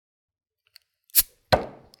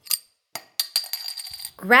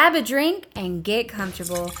Grab a drink and get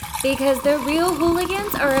comfortable because the real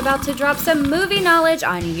hooligans are about to drop some movie knowledge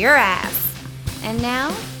on your ass. And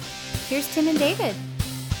now, here's Tim and David.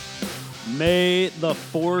 May the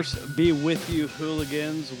force be with you,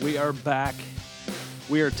 hooligans. We are back.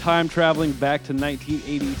 We are time traveling back to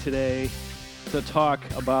 1980 today to talk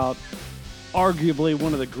about arguably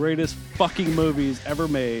one of the greatest fucking movies ever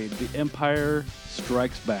made, The Empire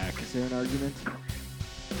Strikes Back. Is there an argument?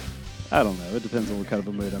 I don't know. It depends on what kind of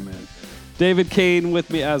a mood I'm in. David Kane with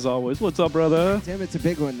me as always. What's up, brother? Tim, it's a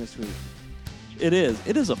big one this week. It is.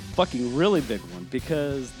 It is a fucking really big one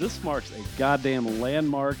because this marks a goddamn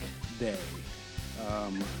landmark day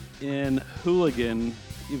in hooligan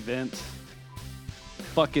event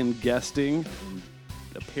fucking guesting and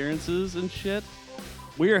appearances and shit.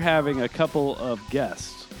 We are having a couple of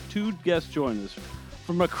guests. 2 guests join us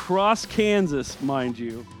from across Kansas, mind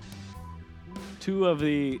you. 2 of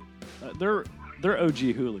the they're OG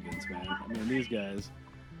hooligans, man. I mean, these guys.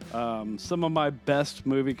 Some of my best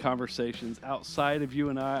movie conversations outside of you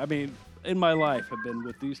and I mean, in my life have been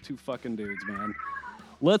with these 2 fucking dudes, man.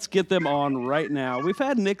 Let's get them on right now. We've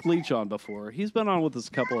had Nick Leach on before. He's been on with us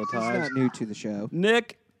a couple of times. He's not new to the show.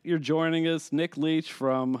 Nick, you're joining us. Nick Leach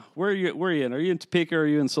from where are you? Where are you in? Are you in Topeka or are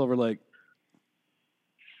you in Silver Lake?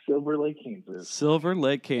 Silver Lake, Kansas. Silver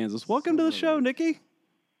Lake, Kansas. Welcome to the show, Nicky.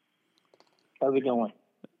 How's it going?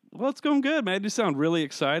 Well, it's going good, man. You sound really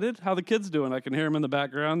excited. How the kids doing? I can hear them in the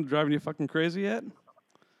background. Driving you fucking crazy yet?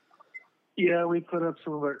 Yeah, we put up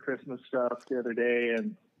some of our Christmas stuff the other day,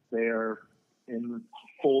 and they are in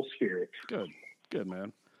full spirit. Good,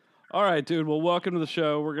 man. All right, dude. Well, welcome to the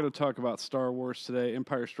show. We're going to talk about Star Wars today,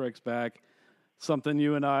 Empire Strikes Back. Something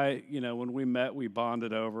you and I, when we met, we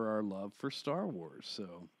bonded over our love for Star Wars.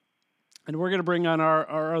 So, and we're going to bring on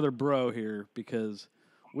our other bro here because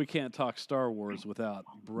we can't talk Star Wars without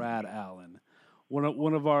Brad Allen,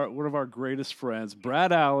 one of our greatest friends,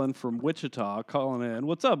 Brad Allen from Wichita, calling in.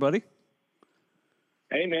 What's up, buddy?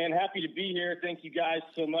 Hey, man, happy to be here. Thank you guys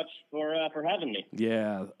so much for having me.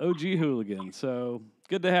 Yeah, OG hooligan. So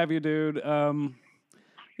good to have you, dude.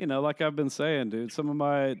 Like I've been saying, dude, some of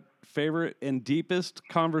my favorite and deepest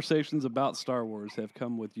conversations about Star Wars have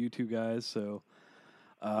come with you 2 guys. So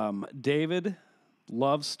David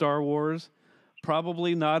loves Star Wars,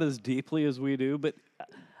 probably not as deeply as we do, but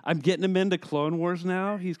I'm getting him into Clone Wars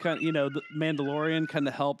now. He's kind of, the Mandalorian kind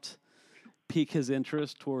of helped pique his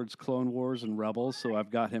interest towards Clone Wars and Rebels, so I've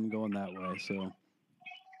got him going that way. So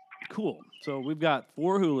cool. So we've got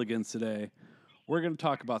 4 hooligans today. We're going to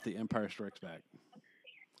talk about The Empire Strikes Back.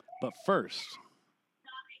 But first,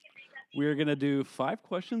 we're going to do 5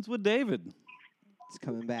 questions with David. It's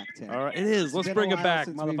coming back, Tim. All right, it is. Let's bring it back,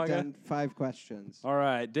 since motherfucker. We've done 5 questions. All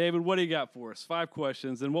right, David, what do you got for us? 5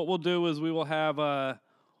 questions. And what we'll do is we will have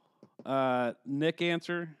Nick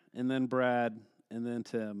answer, and then Brad, and then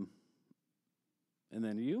Tim. And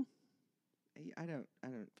then you? I don't.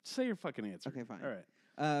 Say your fucking answer. Okay, fine. All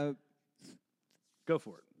right. Go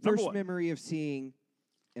for it. First memory of seeing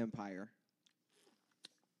Empire.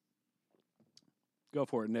 Go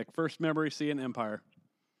for it, Nick. First memory seeing Empire.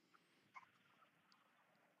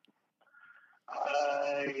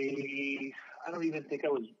 I don't even think I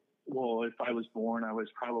was, if I was born, I was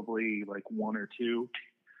probably like 1 or 2.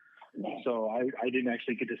 So I didn't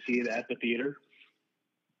actually get to see it at the theater.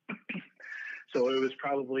 So it was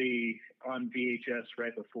probably on VHS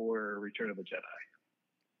right before Return of the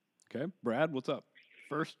Jedi. Okay. Brad, what's up?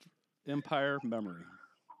 First Empire memory.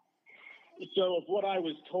 So, of what I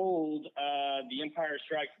was told, The Empire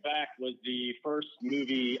Strikes Back was the first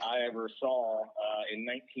movie I ever saw in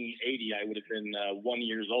 1980. I would have been 1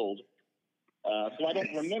 year old. So I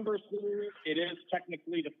don't remember seeing it. It is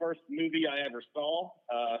technically the first movie I ever saw.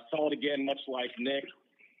 Saw it again, much like Nick,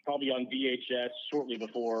 probably on VHS shortly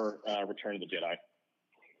before Return of the Jedi.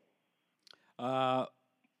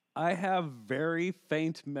 I have very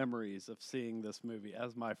faint memories of seeing this movie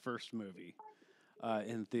as my first movie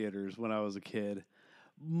in theaters when I was a kid.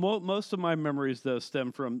 Most of my memories, though,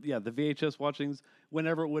 stem from, the VHS watchings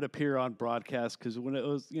whenever it would appear on broadcast, because when it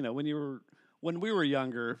was, when we were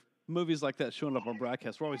younger, movies like that showing up on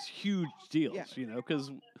broadcast were always huge deals, because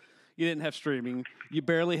you didn't have streaming. You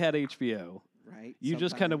barely had HBO. Right. You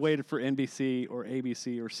just kind of waited for NBC or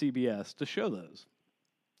ABC or CBS to show those.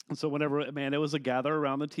 And so whenever, it was a gather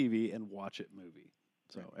around the TV and watch it movie.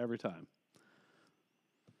 So every time.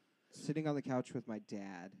 Sitting on the couch with my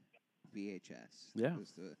dad, VHS. Yeah.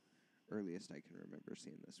 Was the earliest I can remember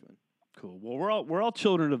seeing this one. Cool. Well, we're all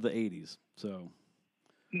children of the 80s. So,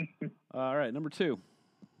 all right, number 2.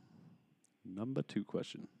 Number 2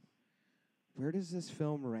 question. Where does this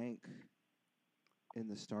film rank in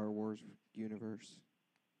the Star Wars universe?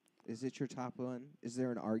 Is it your top one? Is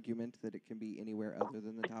there an argument that it can be anywhere other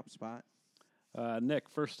than the top spot? Nick,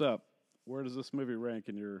 first up, where does this movie rank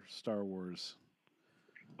in your Star Wars?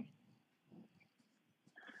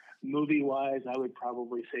 Movie wise, I would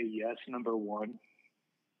probably say yes, number one.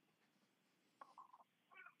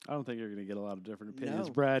 I don't think you're going to get a lot of different opinions.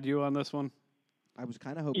 No. Brad, you on this one? I was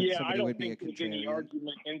kind of hoping Yeah, I somebody don't would be a think there's any contrarian.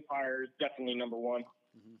 argument. Empire is definitely number one.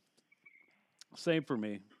 Same for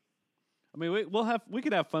me. I mean, we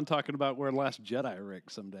could have fun talking about where Last Jedi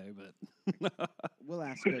ranks someday, but We'll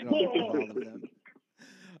ask it all of them.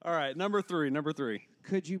 all right, number three.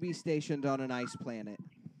 Could you be stationed on an ice planet?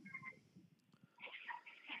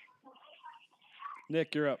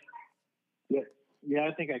 Nick, you're up. Yeah,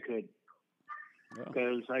 I think I could. Yeah.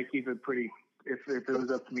 Because I keep it pretty. If it was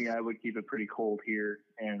up to me, I would keep it pretty cold here.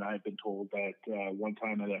 And I've been told that one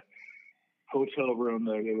time at a hotel room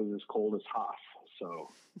that it was as cold as Hoth. So,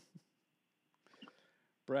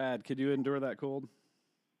 Brad, could you endure that cold?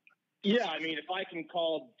 Yeah, I mean, if I can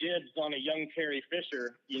call dibs on a young Carrie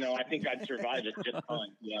Fisher, I think I'd survive it just fine.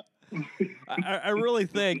 Yeah. I really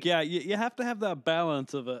think, you have to have that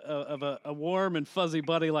balance of a warm and fuzzy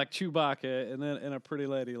buddy like Chewbacca, and a pretty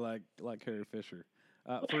lady like Carrie Fisher,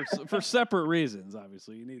 for separate reasons.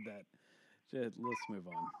 Obviously, you need that. Let's move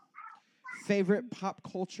on. Favorite pop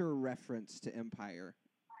culture reference to Empire?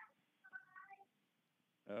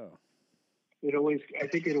 Oh, I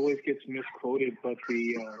think it always gets misquoted, but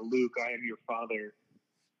the Luke, I am your father.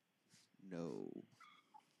 No.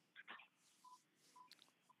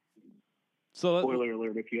 so Spoiler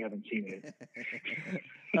alert if you haven't seen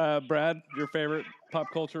it. Brad, your favorite pop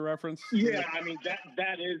culture reference? Yeah, I mean,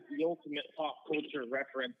 that is the ultimate pop culture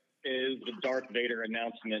reference, is the Darth Vader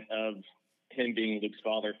announcement of him being Luke's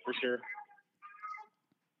father, for sure.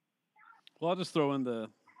 Well, I'll just throw in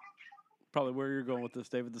probably where you're going with this,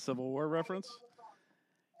 David, the Civil War reference.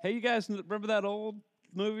 Hey, you guys remember that old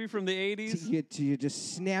movie from the 80s? You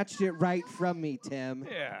just snatched it right from me, Tim.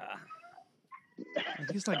 Yeah. And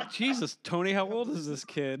he's like, Jesus, Tony, how old is this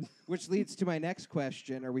kid? Which leads to my next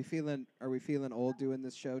question: Are we feeling old doing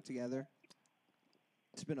this show together?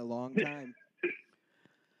 It's been a long time.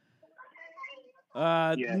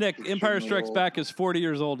 Yeah, Nick, it's Empire extremely Strikes old. Back is 40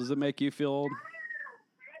 years old. Does it make you feel old?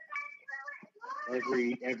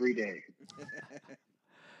 Every day.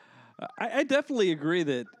 I definitely agree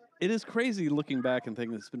that it is crazy looking back and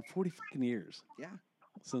thinking it's been 40 fucking years Yeah.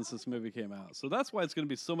 since this movie came out. So that's why it's going to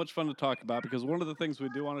be so much fun to talk about, because one of the things we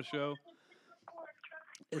do on a show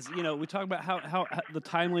is, we talk about how the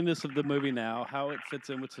timeliness of the movie now, how it fits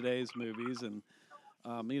in with today's movies. And,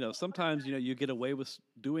 sometimes, you get away with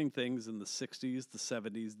doing things in the 60s, the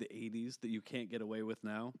 70s, the 80s that you can't get away with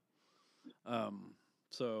now.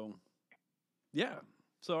 Yeah.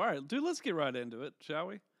 So, all right, dude, let's get right into it, shall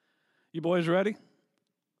we? You boys ready?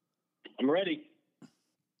 I'm ready.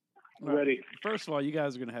 All right. Ready. First of all, you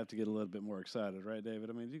guys are going to have to get a little bit more excited, right, David?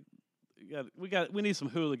 I mean, we need some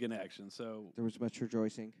hooligan action. So There was much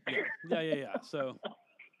rejoicing. yeah. So,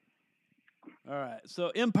 all right. So,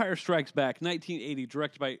 Empire Strikes Back, 1980,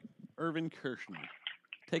 directed by Irvin Kershner,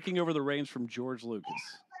 taking over the reins from George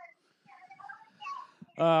Lucas.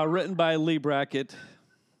 Written by Lee Brackett,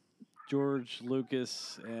 George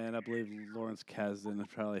Lucas, and I believe Lawrence Kasdan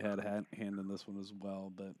probably had a hand in this one as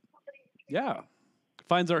well. But yeah,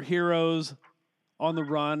 finds our heroes on the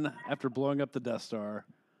run after blowing up the Death Star,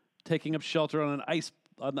 taking up shelter on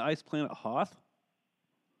the ice planet Hoth,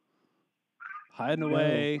 hiding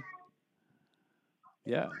away.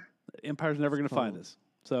 Yeah, Empire's never going to find us.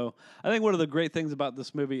 So I think one of the great things about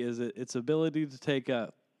this movie is its ability to take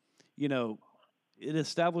it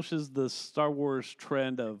establishes the Star Wars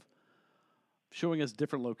trend of showing us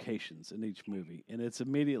different locations in each movie, and it's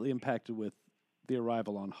immediately impacted with the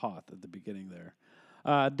arrival on Hoth at the beginning there.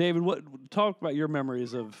 David, talk about your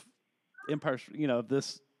memories of Empire,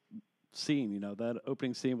 this scene, that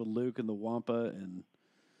opening scene with Luke and the Wampa, and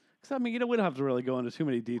because I mean, we don't have to really go into too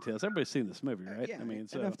many details. Everybody's seen this movie, right? Yeah, I mean,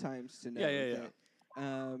 so enough times to know that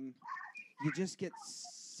you just get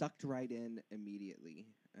sucked right in immediately.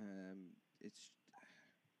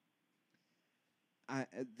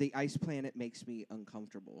 The ice planet makes me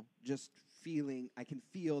uncomfortable. Just I can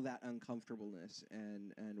feel that uncomfortableness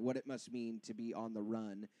and what it must mean to be on the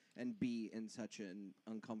run and be in such an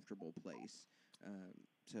uncomfortable place.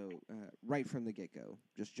 So right from the get-go,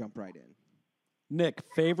 just jump right in. Nick,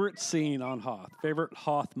 favorite scene on Hoth, favorite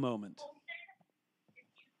Hoth moment.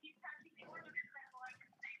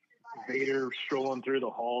 Vader strolling through the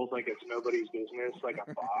halls like it's nobody's business, like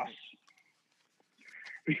a boss.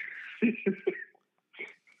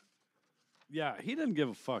 Yeah, he didn't give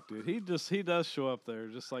a fuck, dude. He does show up there,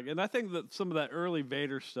 just like, and I think that some of that early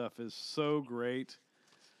Vader stuff is so great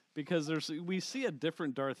because we see a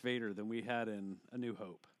different Darth Vader than we had in A New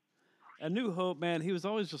Hope. A New Hope, man, he was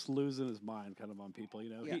always just losing his mind, kind of on people. You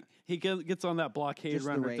know, Yeah. he gets on that blockade Just the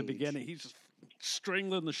runner at the rage. beginning. He's just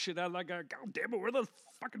strangling the shit out of that guy. God damn it, where are the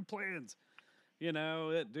fucking plans? You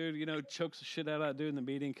know, that dude, chokes the shit out of that dude in the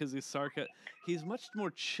meeting because he's He's much more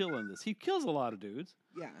chill in this. He kills a lot of dudes,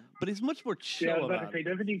 Yeah. but he's much more chill Yeah, I was about about to say, it.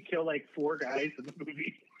 doesn't he kill like 4 guys in the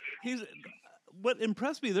movie? What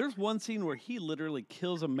impressed me, there's one scene where he literally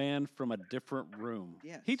kills a man from a different room.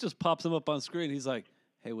 Yes. He just pops him up on screen. He's like,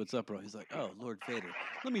 hey, what's up, bro? He's like, oh, Lord Vader,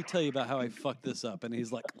 let me tell you about how I fucked this up. And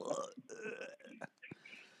he's like, ugh.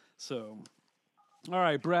 So, all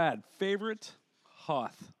right, Brad, favorite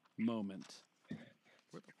Hoth moment?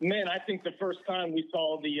 Man, I think the first time we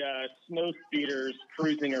saw the snow speeders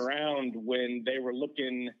cruising around when they were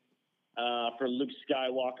looking for Luke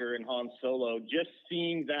Skywalker and Han Solo, just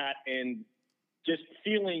seeing that and just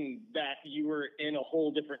feeling that you were in a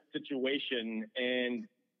whole different situation, and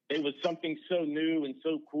it was something so new and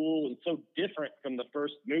so cool and so different from the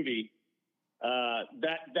first movie.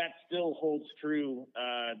 That still holds true.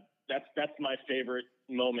 That's my favorite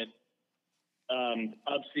moment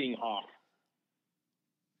of seeing Hoth.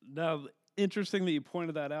 Now, interesting that you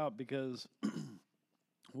pointed that out because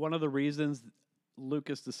one of the reasons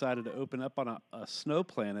Lucas decided to open up on a snow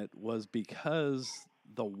planet was because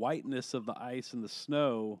the whiteness of the ice and the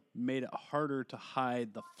snow made it harder to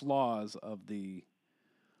hide the flaws of the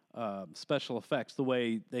special effects the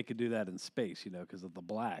way they could do that in space, because of the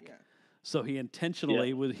black. Yeah. So he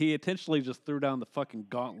intentionally just threw down the fucking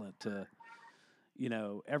gauntlet to,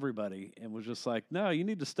 everybody and was just like, no, you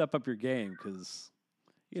need to step up your game because,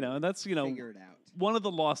 and that's, Figure it out. one of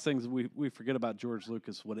the lost things we forget about George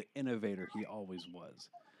Lucas, what an innovator he always was.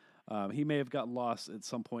 He may have got lost at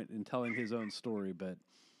some point in telling his own story, but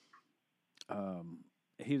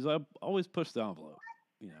he's always pushed the envelope,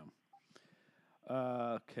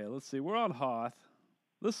 Okay, let's see. We're on Hoth.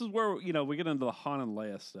 This is where, we get into the Han and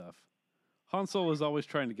Leia stuff. Han Solo is always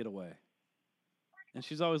trying to get away. And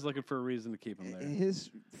she's always looking for a reason to keep him there. His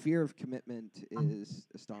fear of commitment is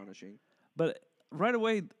astonishing. But right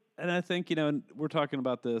away, and I think, and we're talking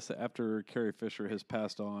about this after Carrie Fisher has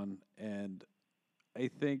passed on, and I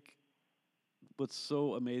think what's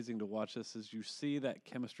so amazing to watch this is you see that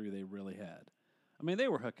chemistry they really had. I mean, they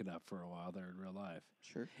were hooking up for a while there in real life.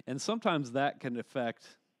 Sure. And sometimes that can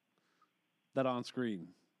affect that on screen.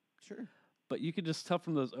 Sure. But you can just tell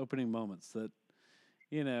from those opening moments that,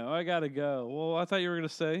 I got to go. Well, I thought you were going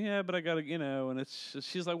to say, yeah, but I got to, and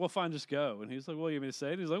she's like, well, fine, just go. And he's like, well, you want me to say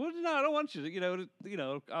it? And he's like, well, no, I don't want you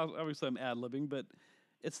to, obviously I'm ad-libbing, but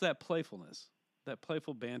it's that playfulness, that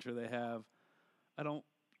playful banter they have. I don't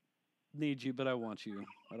need you, but I want you.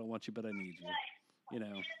 I don't want you, but I need you,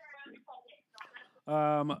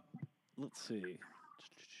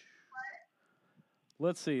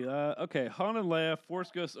 Let's see. Okay, Han and Leia,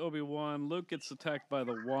 Force Ghost Obi-Wan, Luke gets attacked by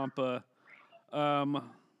the Wampa. Do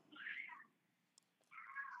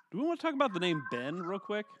we want to talk about the name Ben real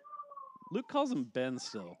quick? Luke calls him Ben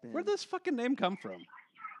still. Ben. Where'd this fucking name come from?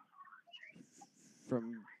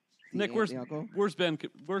 From the Nick, aunt, the uncle? where's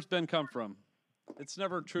Ben come from? It's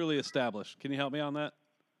never truly established. Can you help me on that?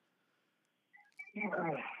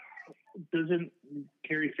 Doesn't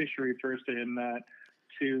Carrie Fisher refers to him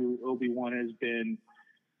to Obi-Wan as Ben?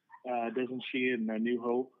 Doesn't she in A New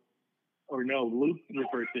Hope? Or no, Luke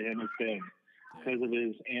refers to him as Ben because of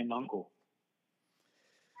his aunt and uncle,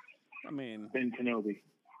 I mean, Ben Kenobi.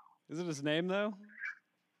 is it his name though?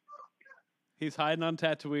 He's hiding on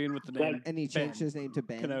Tatooine with the name And he changed his name to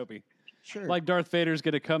Ben. Kenobi. Sure. Like Darth Vader's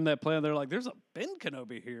gonna come that planet. They're like, "There's a Ben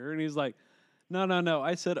Kenobi here," and he's like, "No,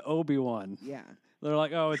 I said Obi-Wan." yeah. They're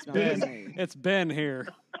like, "Oh, it's It's not the Ben. same. It's Ben here."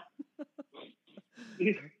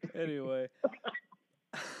 Anyway,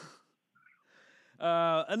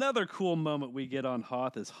 another cool moment we get on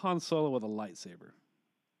Hoth is Han Solo with a lightsaber.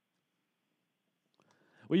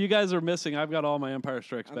 Well, you guys are missing. I've got all my Empire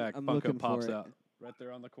Strikes Back. I'm Funko looking pops for it. out right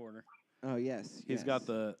there on the corner. Oh, yes. He's got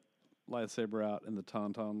the lightsaber out in the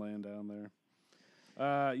Tauntaun land down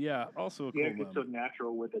there. Yeah, also a cool Yeah, it's moment. so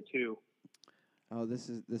natural with it too. Oh, this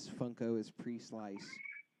Funko is pre-slice.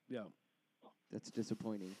 Yeah. That's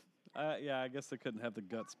disappointing. Yeah, I guess they couldn't have the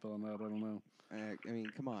guts spilling out. I don't know. I mean,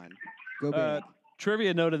 come on. Go big.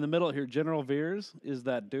 Trivia note in the middle here: General Veers is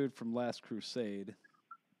that dude from Last Crusade,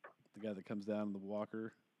 the guy that comes down in the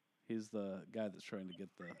walker. He's the guy that's trying to get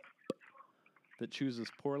that chooses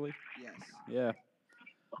poorly. Yes. Yeah,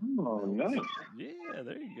 Oh, nice. yeah.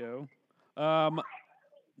 There you go.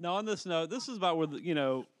 Now on this note, this is about where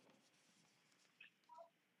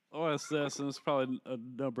OSS, and it's probably a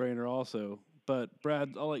no-brainer also. But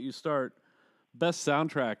Brad, I'll let you start. Best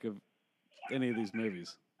soundtrack of any of these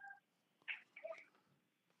movies.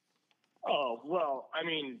 Oh well, I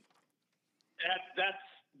mean,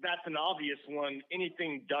 that's an obvious one.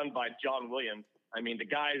 Anything done by John Williams. I mean, the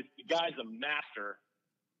guy's a master.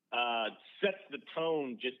 Sets the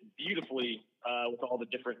tone just beautifully with all the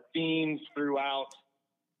different themes throughout.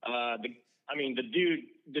 The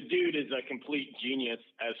dude is a complete genius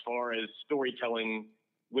as far as storytelling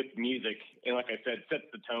with music, and like I said, sets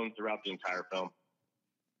the tone throughout the entire film.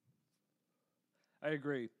 I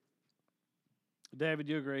agree. David,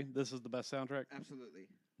 you agree? This is the best soundtrack? Absolutely.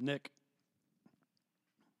 Nick?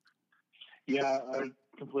 Yeah, I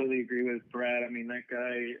completely agree with Brad. I mean, that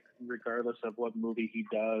guy, regardless of what movie he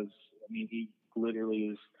does, I mean, he literally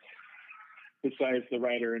is, besides the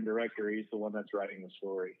writer and director, he's the one that's writing the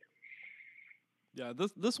story. Yeah,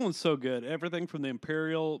 this one's so good. Everything from the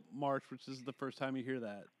Imperial March, which is the first time you hear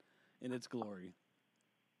that, in its glory.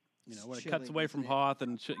 You know, when it cuts away from Hoth,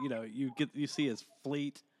 and you see his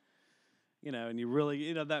fleet. You know, and you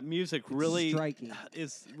really, that music really striking.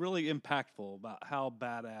 Is really impactful about how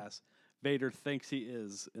badass Vader thinks he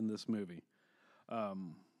is in this movie.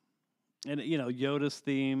 And Yoda's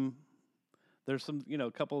theme. There's some,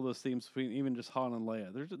 a couple of those themes between even just Han and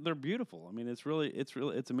Leia. They're beautiful. I mean, it's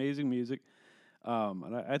amazing music.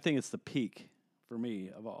 And I think it's the peak for me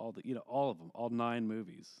of all of them, all 9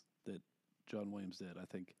 movies that John Williams did. I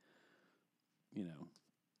think,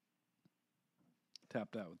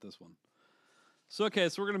 tapped out with this one. So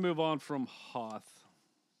we're going to move on from Hoth.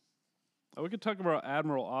 We could talk about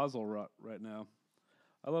Admiral Ozzel right now.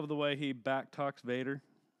 I love the way he backtalks Vader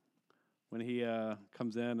when he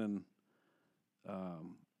comes in and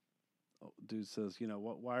dude says,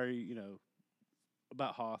 why are you,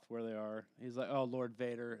 about Hoth, where they are. He's like, oh, Lord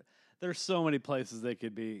Vader, there's so many places they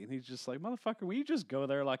could be. And he's just like, motherfucker, will you just go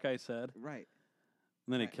there like I said? Right.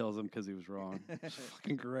 And then he kills him because he was wrong. It's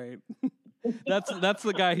fucking great. That's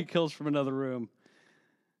the guy he kills from another room.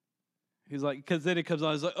 He's like, because then he comes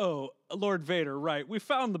on, he's like, oh, Lord Vader, right. We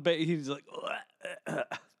found the bait. He's like,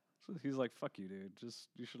 he's like, fuck you, dude.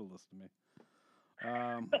 You should have listened to me.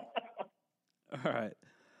 All right.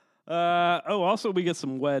 Also, we get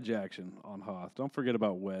some Wedge action on Hoth. Don't forget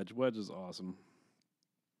about Wedge. Wedge is awesome.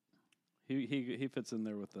 He fits in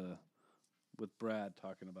there with Brad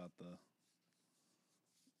talking about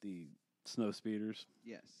the snow speeders.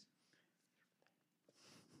 Yes.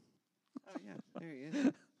 Oh yeah, there he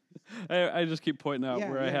is. I just keep pointing out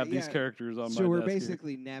where I have these characters on my desk. So we're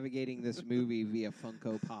basically navigating this movie via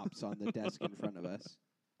Funko Pops on the desk in front of us.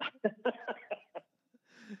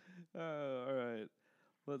 All right.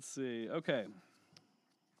 Let's see. Okay.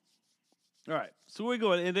 All right. So we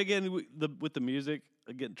go, and again, with the music,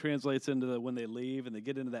 again, translates into when they leave and they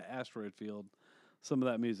get into that asteroid field. Some of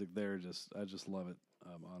that music there, I just love it,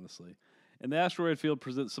 honestly. And the asteroid field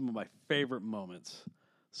presents some of my favorite moments.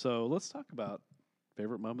 So let's talk about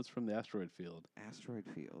favorite moments from the asteroid field. Asteroid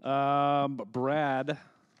field. Brad,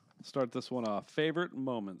 start this one off. Favorite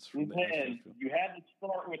moments from the asteroid field. You had to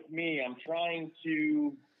start with me. I'm trying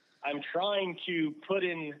to put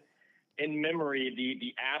in memory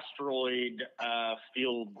the asteroid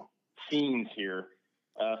field scenes here.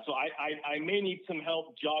 So I may need some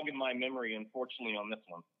help jogging my memory, unfortunately, on this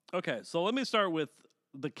one. Okay, so let me start with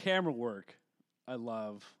the camera work. I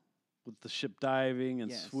love with the ship diving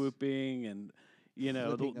and swooping and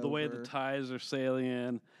the way the tides are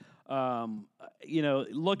sailing.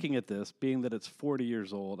 Looking at this, being that it's 40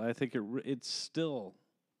 years old, I think it's still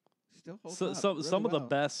holds up some really of the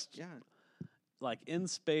best, yeah, like in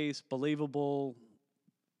space, believable,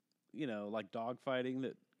 like dogfighting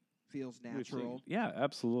that feels natural. Yeah,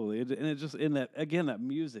 absolutely. And it just in that again that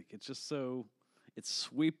music, it's just so it's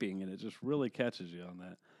sweeping and it just really catches you on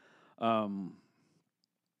that.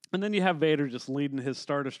 And then you have Vader just leading his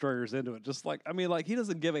Star Destroyers into it, just like he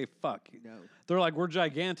doesn't give a fuck. No, they're like, we're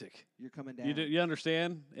gigantic. You're coming down. You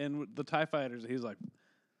understand? And the TIE fighters, he's like,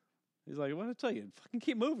 what did I tell you? Fucking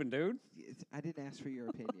keep moving, dude. I didn't ask for your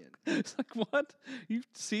opinion. It's like, what? You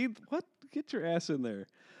see what? Get your ass in there.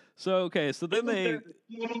 So then they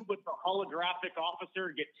with the holographic officer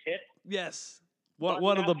gets hit. Yes,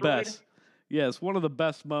 one of the best. Yes, one of the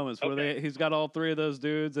best moments where he's got all 3 of those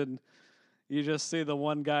dudes and. You just see the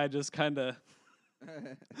one guy just kind of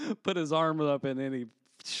put his arm up and then he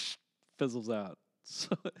fizzles out.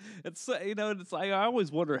 So it's it's like I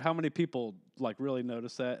always wonder how many people like really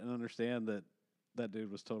notice that and understand that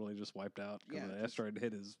dude was totally just wiped out because the asteroid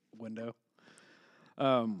hit his window.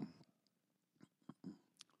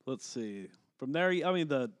 Let's see. From there,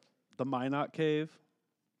 the Minot cave.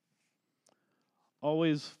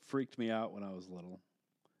 always freaked me out when I was little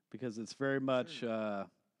because it's very much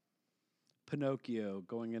Pinocchio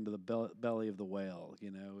going into the belly of the whale.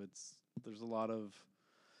 You know, there's a lot of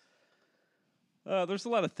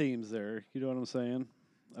themes there. You know what I'm saying?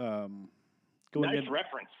 Nice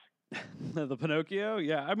reference. The Pinocchio,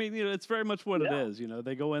 yeah. I mean, you know, it's very much what Yeah. it is. You know,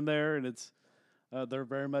 they go in there and it's they're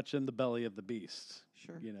very much in the belly of the beast.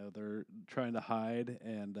 Sure. You know, they're trying to hide,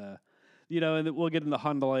 and you know, and we'll get into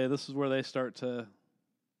Handalea. This is where they start to,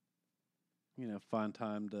 you know, find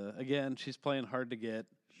time to. Again, she's playing hard to get.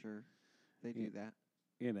 Sure. They do that.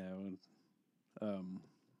 You know, and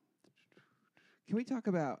Can we talk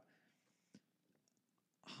about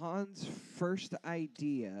Han's first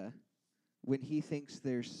idea when he thinks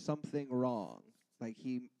there's something wrong, like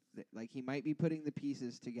he might be putting the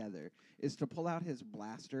pieces together, is to pull out his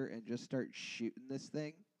blaster and just start shooting this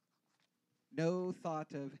thing? No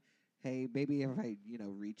thought of, hey, maybe if I,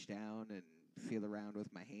 reach down and feel around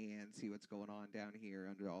with my hands, see what's going on down here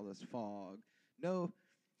under all this fog. No,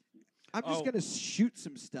 I'm just going to shoot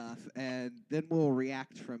some stuff, and then we'll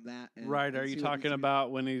react from that. And, right? and Are see you what talking these-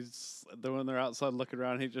 about when they're outside looking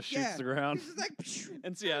around, he just shoots Yeah, the ground, he's just like, pshh,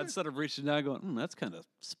 and so, yeah, instead of reaching down, going, that's kind of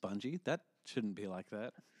spongy. That shouldn't be like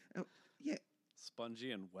that. yeah,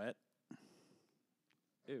 Spongy and wet.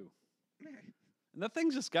 Ew. man. And that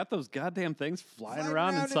thing's just got those goddamn things flying Flying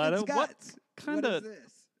around in inside its it. What guts. kind What of? is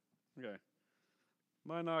this? Okay.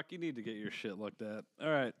 Minoc, you need to get your shit looked at. All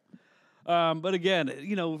right. But again,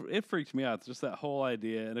 it freaked me out. It's just that whole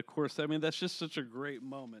idea. And of course, I mean, that's just such a great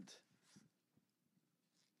moment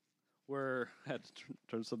where I had to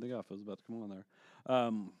turn something off. I was about to come on there.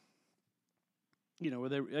 Where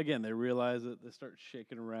they realize it, they start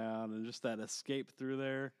shaking around, and just that escape through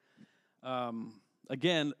there.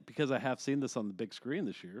 Again, because I have seen this on the big screen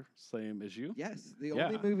this year, same as you. Yes, the Yeah.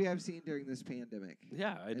 only movie I've seen during this pandemic.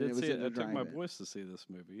 Yeah, I And did it was see it. in I the took my drive-in. boys to see this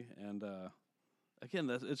movie, and again,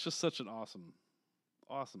 it's just such an awesome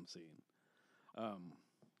scene.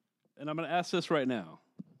 And I'm going to ask this right now.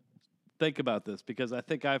 Think about this, because I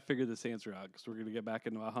think I figured this answer out, because we're going to get back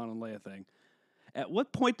into a Han and Leia thing. At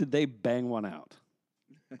what point did they bang one out?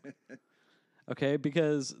 Okay,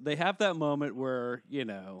 because they have that moment where,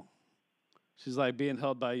 she's like, being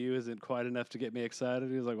held by you isn't quite enough to get me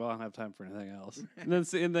excited. He's like, well, I don't have time for anything else.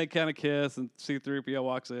 And they kind of kiss, and C-3PO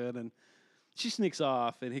walks in, and she sneaks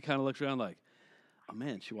off, and he kind of looks around like, oh,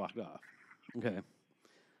 man, she walked off. Okay.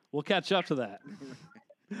 We'll catch up to that.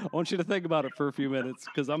 I want you to think about it for a few minutes,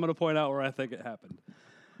 because I'm going to point out where I think it happened.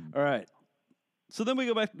 All right. So then we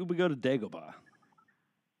go to Dagobah.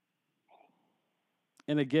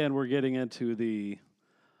 And again, we're getting into the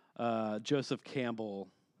Joseph Campbell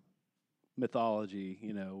mythology,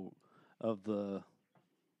 of the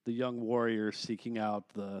young warrior seeking out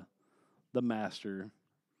the master.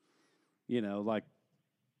 Like,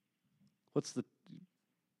 what's the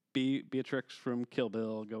Beatrix from Kill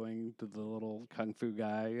Bill going to the little kung fu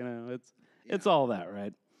guy? It's all that,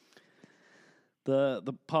 right?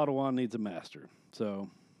 The Padawan needs a master. So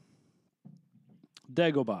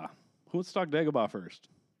Dagobah. Who wants to talk Dagobah first?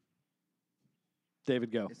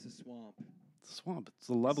 David, go. It's a swamp. It's a swamp. It's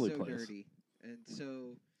a lovely It's so place. dirty. And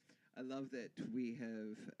so I love that we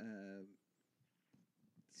have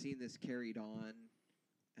seen this carried on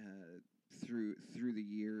through the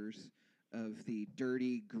years of the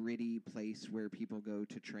dirty, gritty place where people go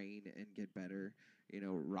to train and get better.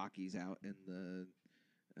 Rocky's out in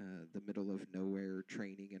the middle of nowhere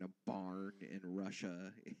training in a barn in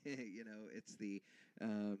Russia. It's the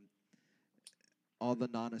all the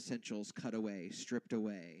non-essentials cut away, stripped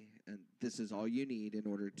away, and this is all you need in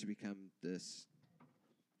order to become this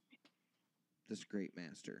great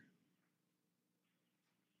master.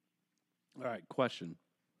 All right, question.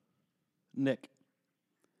 Nick,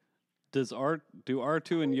 do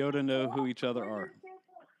R2 and Yoda know who each other are?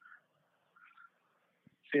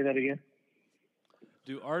 Say that again.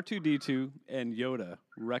 Do R2-D2 and Yoda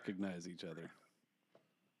recognize each other?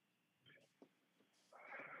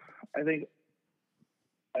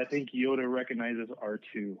 I think Yoda recognizes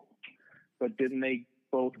R2, but didn't they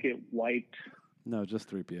both get wiped No, just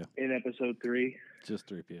 3PO. in Episode 3? Just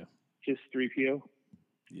 3PO. Just 3PO?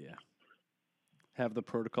 Yeah. Have the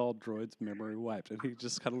protocol droid's memory wiped. And he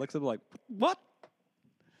just kind of looks at him like, what?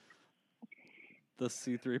 The But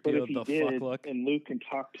C-3PO, if he the did, fuck look. and Luke can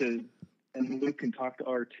talk to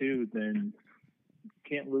R2, then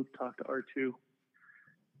can't Luke talk to R2?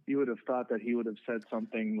 You would have thought that he would have said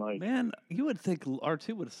something like, Man, you would think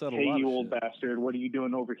R2 would have said a "Hey, lot you of old shit. bastard, what are you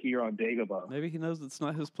doing over here on Dagobah?" Maybe he knows it's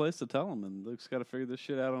not his place to tell him, and Luke's got to figure this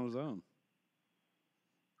shit out on his own.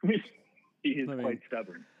 He is I mean, quite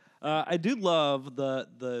stubborn. I do love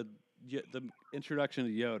the introduction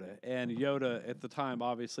to Yoda, and Yoda at the time,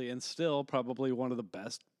 obviously, and still probably one of the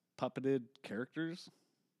best puppeted characters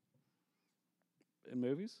in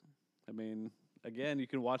movies. I mean, again, you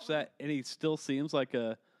can watch that, and he still seems like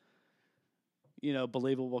a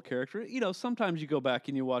believable character. Sometimes you go back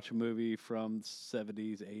and you watch a movie from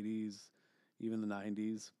 70s, 80s, even the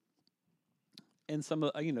 90s, and some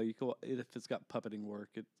of you can, if it's got puppeting work,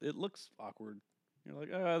 it looks awkward. You're like,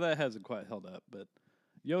 oh, that hasn't quite held up, but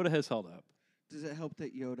Yoda has held up. Does it help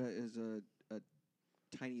that Yoda is a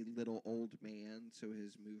tiny little old man, so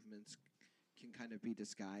his movements can kind of be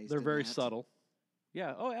disguised? They're very that? subtle.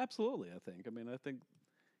 Yeah. Oh, absolutely. I think.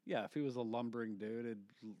 Yeah, if he was a lumbering dude, it'd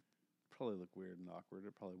probably look weird and awkward.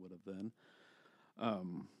 It probably would have then.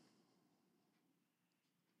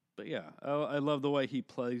 But yeah, I love the way he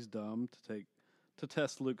plays dumb to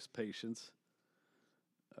test Luke's patience.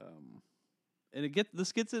 And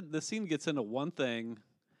the scene gets into one thing,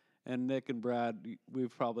 and Nick and Brad,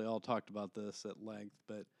 we've probably all talked about this at length,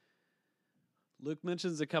 but Luke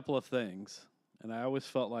mentions a couple of things, and I always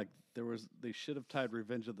felt like they should have tied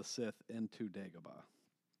Revenge of the Sith into Dagobah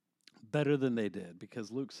better than they did,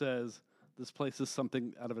 because Luke says, this place is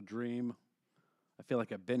something out of a dream. I feel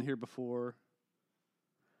like I've been here before.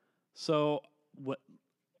 So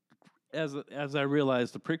as I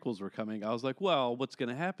realized the prequels were coming, I was like, well, what's going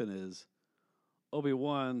to happen is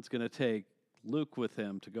Obi-Wan's going to take Luke with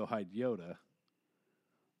him to go hide Yoda,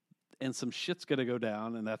 and some shit's going to go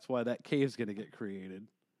down, and that's why that cave's going to get created.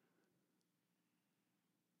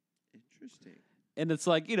 Interesting. And it's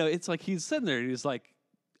like, he's sitting there, and he's like,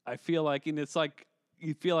 I feel like, and it's like,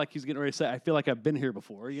 you feel like he's getting ready to say, I feel like I've been here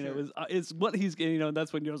before. Sure. It's what he's getting, and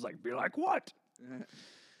that's when Yoda's like, be like, what?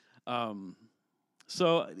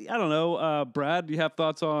 So, I don't know. Brad, do you have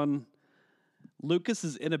thoughts on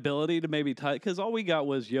Lucas's inability to maybe tie, because all we got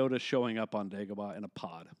was Yoda showing up on Dagobah in a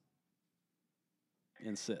pod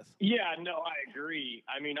in Sith. Yeah, no, I agree.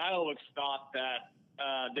 I mean, I always thought that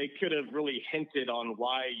they could have really hinted on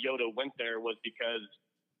why Yoda went there was because,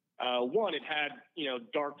 one, it had,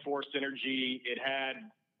 dark force energy. It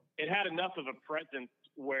had enough of a presence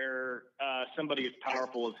where somebody as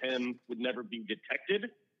powerful as him would never be detected.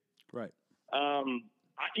 Right.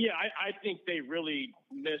 I think they really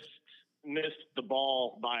missed the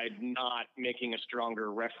ball by not making a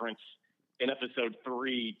stronger reference in episode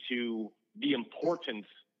 3 to the importance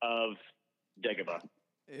of Dagobah.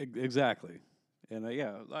 Exactly. And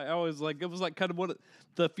I always it was like kind of one of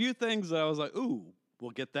the few things that I was like, ooh,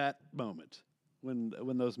 we'll get that moment when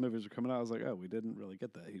those movies were coming out. I was like, oh, we didn't really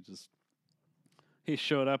get that. He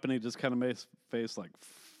showed up and he just kind of made his face like,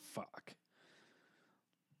 fuck.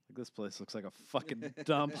 Like, this place looks like a fucking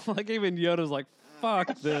dump. Like, even Yoda's like,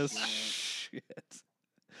 fuck this shit.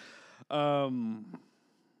 All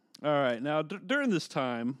right. Now, during this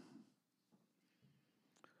time,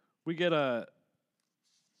 we get a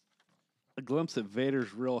glimpse at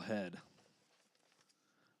Vader's real head.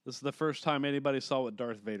 This is the first time anybody saw what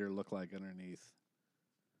Darth Vader looked like underneath.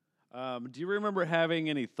 Do you remember having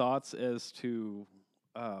any thoughts as to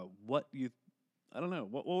what you... I don't know.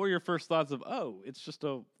 What were your first thoughts of, oh, it's just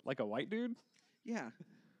a white dude? Yeah.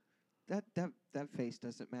 That face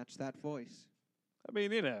doesn't match that voice. I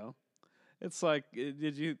mean, it's like,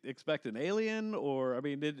 did you expect an alien? Or, I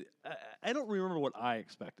mean, I don't remember what I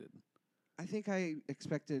expected. I think I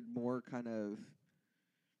expected more kind of,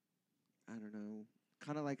 I don't know,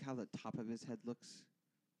 kind of like how the top of his head looks,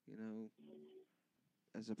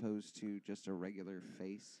 as opposed to just a regular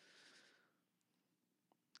face.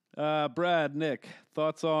 Brad, Nick,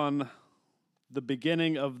 thoughts on the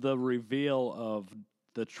beginning of the reveal of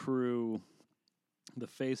the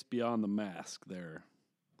face beyond the mask there?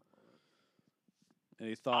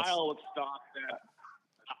 Any thoughts? I always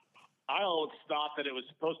thought that it was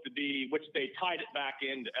supposed to be, which they tied it back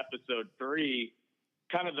into episode 3,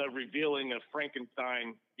 kind of the revealing of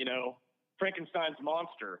Frankenstein, Frankenstein's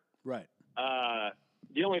monster. Right.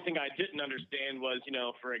 The only thing I didn't understand was,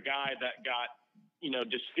 for a guy that got,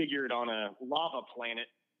 disfigured on a lava planet,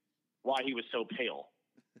 why he was so pale.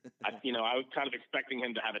 I was kind of expecting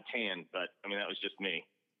him to have a tan, but I mean, that was just me.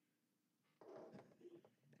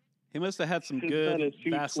 He must have had some good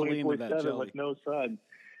Vaseline with that jelly. With no sun.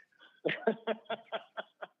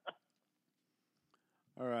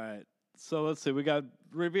 All right. So let's see. We got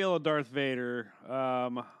reveal of Darth Vader.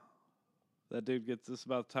 That dude gets, this is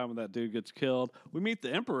about the time when that dude gets killed. We meet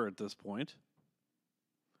the Emperor at this point.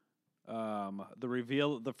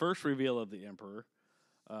 The first reveal of the Emperor,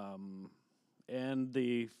 and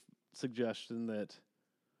the suggestion that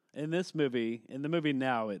in the movie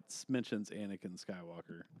now, it mentions Anakin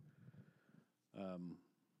Skywalker.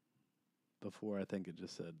 before I think it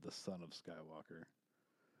just said the son of Skywalker.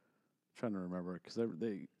 I'm trying to remember because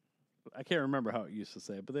I can't remember how it used to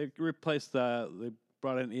say it, but they replaced they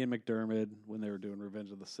brought in Ian McDiarmid when they were doing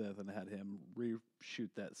Revenge of the Sith and had him reshoot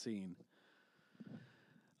that scene.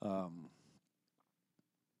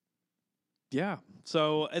 Yeah.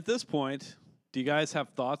 So at this point, do you guys have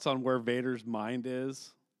thoughts on where Vader's mind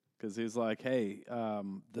is? Because he's like, hey,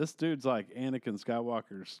 this dude's like Anakin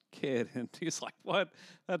Skywalker's kid. And he's like, what?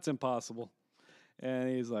 That's impossible. And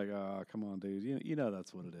he's like, oh, come on, dude. You know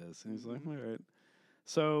that's what it is. And he's like, all right.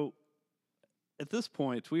 So at this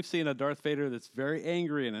point, we've seen a Darth Vader that's very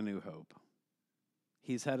angry in A New Hope.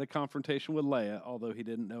 He's had a confrontation with Leia, although he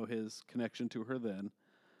didn't know his connection to her then.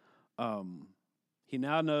 He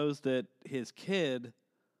now knows that his kid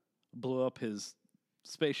blew up his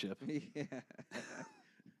spaceship. Yeah.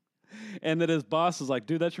 And that his boss is like,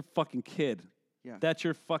 dude, that's your fucking kid. Yeah. That's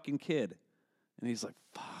your fucking kid. And he's like,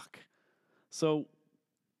 fuck. So,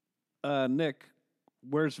 Nick,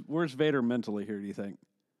 where's Vader mentally here, do you think?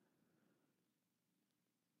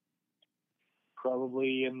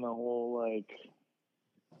 Probably in the whole, like,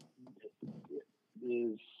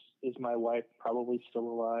 is my wife probably still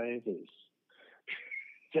alive? Is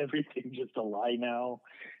everything just a lie now?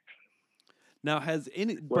 Now, has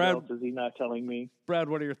any... What Brad, else is he not telling me? Brad,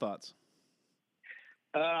 what are your thoughts?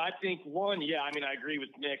 I think one, I agree with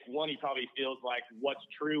Nick. One, he probably feels like what's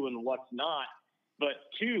true and what's not. But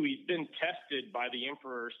two, he's been tested by the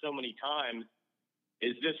Emperor so many times.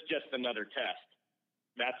 Is this just another test?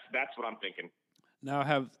 That's what I'm thinking. Now,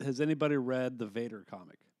 has anybody read the Vader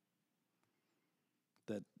comic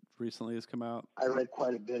that recently has come out? I read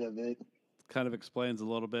quite a bit of it. Kind of explains a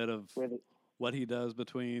little bit of what he does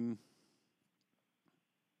between...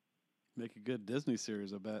 Make a good Disney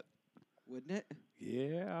series, I bet. Wouldn't it?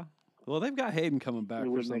 Yeah. Well, they've got Hayden coming back It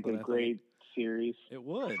for would something. make a great series. It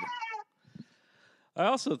would. I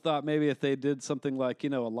also thought maybe if they did something like, a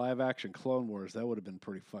live-action Clone Wars, that would have been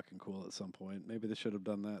pretty fucking cool at some point. Maybe they should have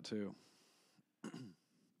done that, too.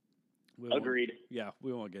 Agreed.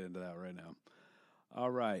 We won't get into that right now.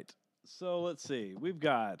 All right. So, let's see. We've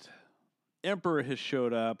got Emperor has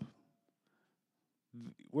showed up.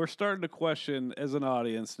 We're starting to question, as an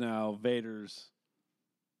audience now, Vader's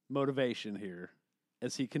motivation here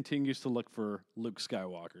as he continues to look for Luke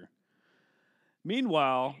Skywalker.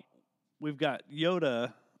 Meanwhile, we've got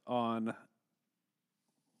Yoda on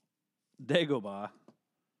Dagobah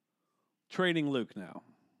training Luke now.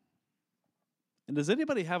 And does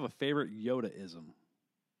anybody have a favorite Yoda-ism?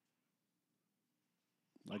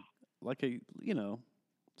 Like a,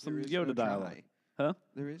 some Yoda dialogue. Huh?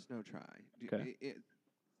 There is no try. Okay.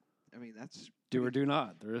 That's Do or do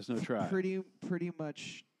not. There is no try. pretty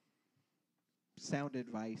much sound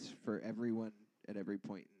advice for everyone at every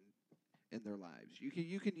point in their lives.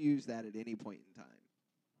 You can use that at any point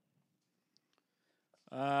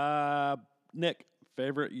in time. Nick,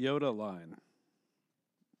 favorite Yoda line?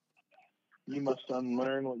 You must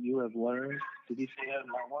unlearn what you have learned. Did you say that in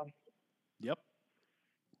that one? Yep.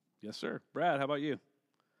 Yes, sir. Brad, how about you?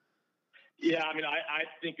 Yeah, I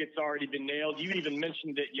think it's already been nailed. You even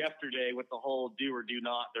mentioned it yesterday with the whole do or do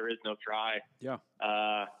not. There is no try. Yeah.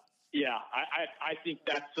 I think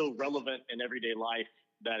that's so relevant in everyday life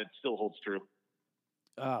that it still holds true.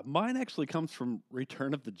 Mine actually comes from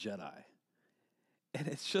Return of the Jedi. And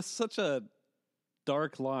it's just such a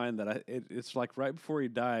dark line that it's like right before he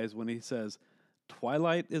dies when he says,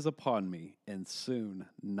 "Twilight is upon me, and soon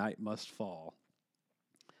night must fall."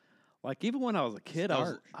 Like, even when I was a kid,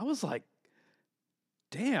 I was like,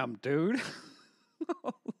 damn, dude.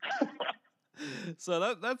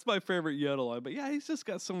 So that's my favorite Yoda line. But yeah, he's just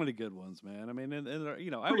got so many good ones, man.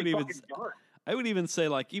 I would even say,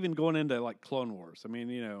 like, even going into like Clone Wars.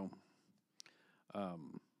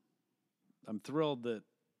 I'm thrilled that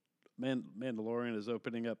Mandalorian is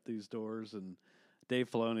opening up these doors and Dave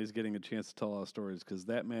Filoni is getting a chance to tell our stories, because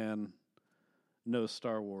that man knows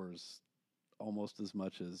Star Wars almost as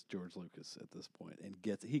much as George Lucas at this point, and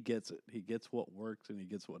he gets it. He gets what works and he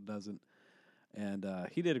gets what doesn't. And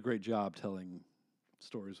he did a great job telling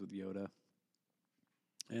stories with Yoda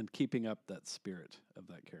and keeping up that spirit of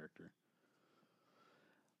that character.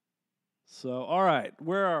 So, all right,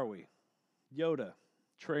 where are we? Yoda,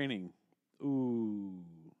 training. Ooh,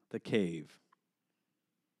 the cave.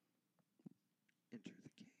 Enter the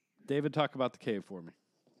cave. David, talk about the cave for me.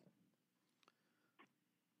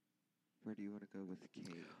 Where do you want to go with the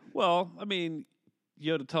cave? Well,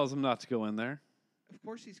 Yoda tells him not to go in there. Of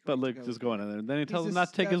course he's But going Luke to go is going in there. Then he tells him He's not to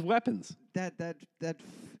just take his weapons.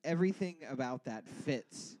 Everything about that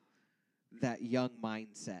fits that young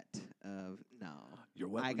mindset of, no, Your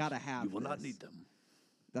weapons, I gotta have you will not this. need them.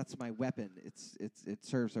 that's my weapon. It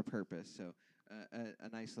serves a purpose. So a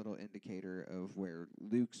nice little indicator of where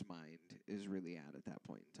Luke's mind is really at that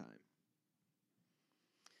point in time.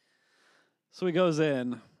 So he goes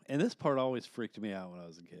in, and this part always freaked me out when I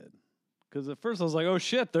was a kid. Because at first I was like, oh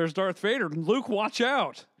shit, there's Darth Vader. Luke, watch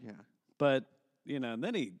out. Yeah. But, and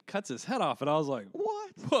then he cuts his head off, and I was like,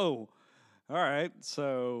 What? whoa. All right,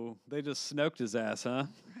 so they just smoked his ass, huh?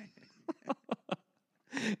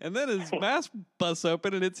 And then his mask busts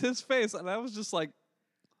open, and it's his face. And I was just like,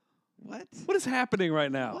 What? what is happening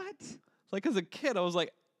right now? What? Like, as a kid, I was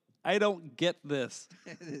like, I don't get this.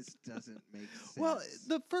 This doesn't make sense. Well,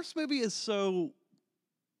 the first movie is so,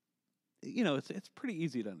 it's pretty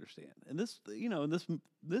easy to understand. And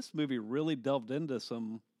this movie really delved into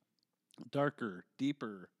some darker,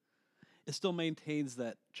 deeper. It still maintains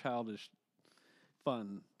that childish,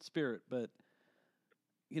 fun spirit, but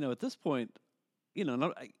at this point,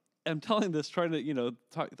 I'm telling this trying to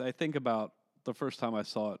I think about the first time I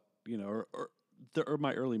saw it, or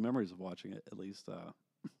my early memories of watching it at least.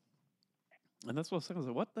 And that's what I was saying. I was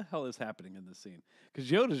like, what the hell is happening in this scene?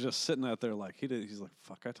 Because Yoda's just sitting out there like he's like,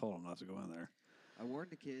 fuck, I told him not to go in there. I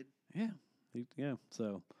warned the kid. Yeah.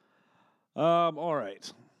 So, all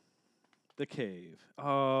right. The cave.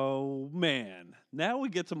 Oh, man. Now we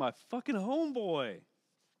get to my fucking homeboy.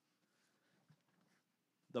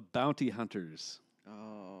 The bounty hunters.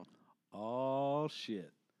 Oh. Oh,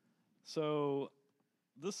 shit. So,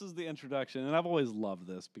 this is the introduction, and I've always loved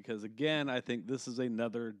this because, again, I think this is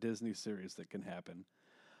another Disney series that can happen.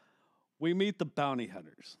 We meet the bounty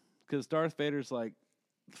hunters because Darth Vader's like,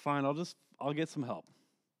 fine, I'll get some help.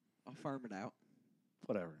 I'll farm it out.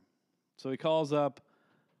 Whatever. So he calls up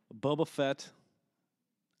Boba Fett,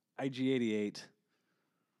 IG-88,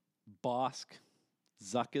 Bosk,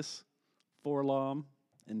 Zuckuss, Forlom,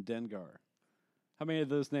 and Dengar. How many of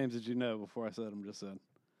those names did you know before I said them just then?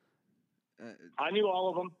 I knew all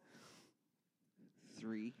of them.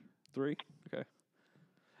 3. 3? Okay.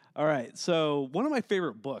 All right. So one of my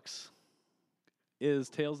favorite books is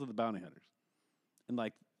Tales of the Bounty Hunters. And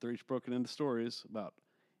they're each broken into stories about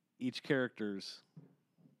each character's,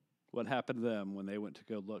 what happened to them when they went to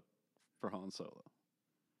go look for Han Solo.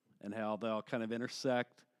 And how they all kind of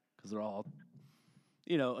intersect because they're all,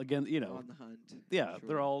 again, On the hunt. yeah, Sure.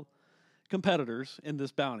 they're all competitors in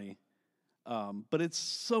this bounty. But it's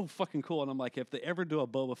so fucking cool. And I'm like, if they ever do a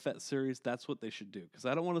Boba Fett series, that's what they should do. Because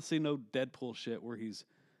I don't want to see no Deadpool shit where he's,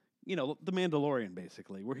 the Mandalorian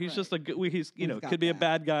basically, where he's Right. just he's, We've got could be a that.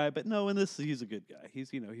 bad guy, but no, in this he's a good guy. He's,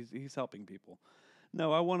 he's helping people.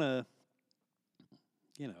 No, I want to,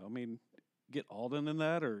 get Alden in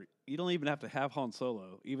that, or you don't even have to have Han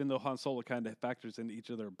Solo, even though Han Solo kind of factors into each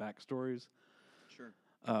of their backstories. Sure.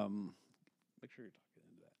 Make sure you're talking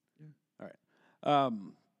into that. Yeah. All right.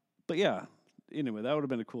 But yeah, anyway, that would have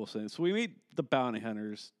been a cool scene. So we meet the bounty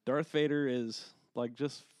hunters. Darth Vader is like,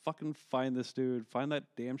 just fucking find this dude, find that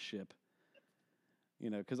damn ship.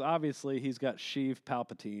 Because obviously he's got Sheev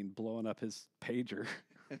Palpatine blowing up his pager.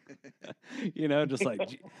 Just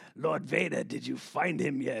like, Lord Vader, did you find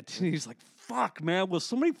him yet? And he's like, fuck, man, will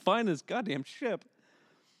somebody find this goddamn ship?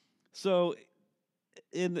 So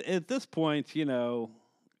at this point,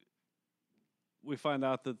 we find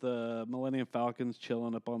out that the Millennium Falcon's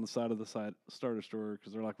chilling up on the side of the Star Destroyer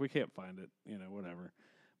because they're like, we can't find it, whatever.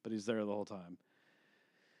 But he's there the whole time.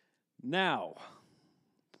 Now,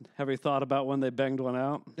 have you thought about when they banged one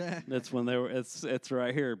out? It's when they were. It's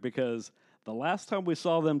right here because the last time we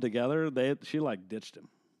saw them together, she ditched him,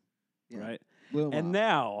 Yeah. right? Blew him And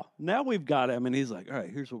off. now we've got him, and he's like, all right,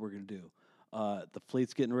 here's what we're gonna do. The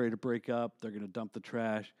fleet's getting ready to break up. They're gonna dump the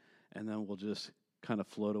trash, and then we'll just kind of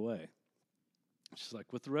float away. She's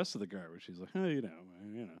like, with the rest of the garbage. She's like, oh,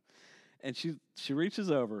 And she reaches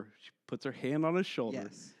over. She puts her hand on his shoulder.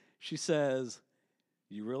 Yes. She says,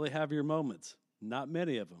 you really have your moments. Not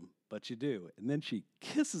many of them, but you do. And then she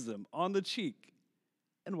kisses him on the cheek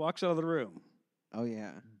and walks out of the room. Oh,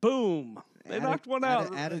 yeah. Boom. They knocked one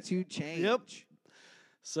out. Attitude change. Yep.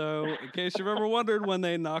 So, in case you've ever wondered when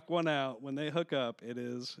they knock one out, when they hook up, it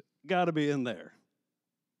is got to be in there.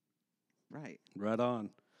 Right. Right on.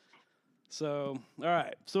 So, all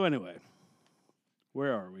right. So, anyway,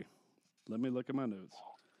 where are we? Let me look at my notes.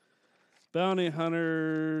 Bounty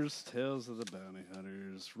Hunters, Tales of the Bounty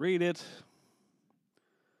Hunters. Read it.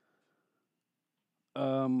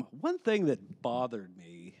 One thing that bothered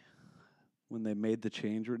me when they made the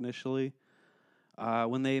change initially,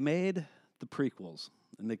 when they made the prequels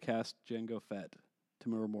and they cast Jango Fett,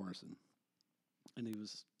 Tamara Morrison, and he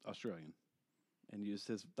was Australian and used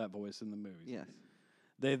that voice in the movies. Yes.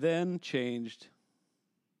 They then changed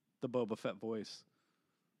the Boba Fett voice,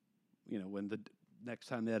 when next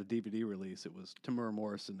time they had a DVD release, it was Tamura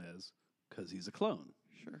Morrison as because he's a clone.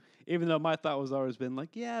 Sure. Even though my thought was always been like,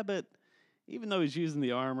 yeah, but even though he's using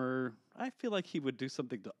the armor, I feel like he would do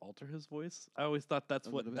something to alter his voice. I always thought that's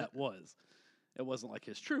A what little bit. that was. It wasn't like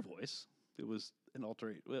his true voice. It was an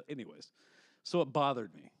alterate. Well, anyways, so it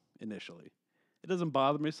bothered me initially. It doesn't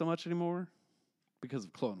bother me so much anymore because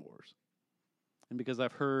of Clone Wars, and because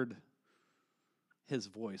I've heard his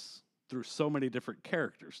voice through so many different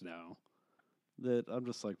characters now that I'm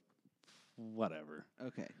just like, whatever.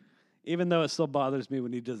 Okay. Even though it still bothers me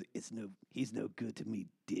when he does, he's no good to me,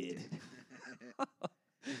 did.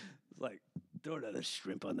 It's like, throw another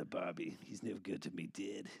shrimp on the barbie. He's no good to me,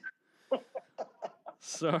 did.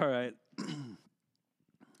 So, all right.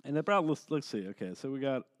 And about, let's see. Okay, so we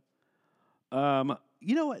got,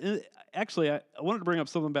 you know what? Actually, I wanted to bring up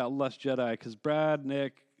something about Last Jedi because Brad,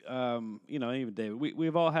 Nick, you know, even David,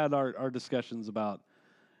 we've all had our discussions about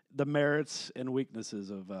the merits and weaknesses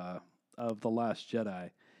of The Last Jedi.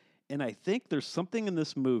 And I think there's something in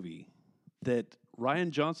this movie that Rian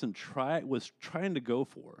Johnson was trying to go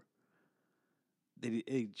for.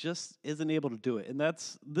 He just isn't able to do it. And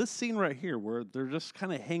that's this scene right here where they're just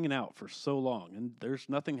kind of hanging out for so long and there's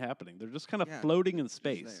nothing happening. They're just kind of floating in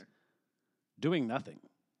space, there. doing nothing.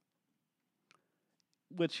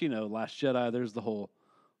 Which, you know, Last Jedi, there's the whole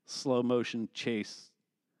slow motion chase,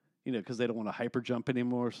 you know, because they don't want to hyper jump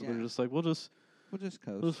anymore. So they're Yeah. just like, we'll just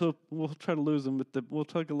coast. we'll try to lose them. We'll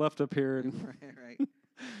take a left up here and right.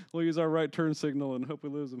 we'll use our right turn signal and hope we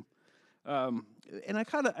lose them. And I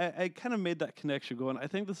kind of made that connection going, I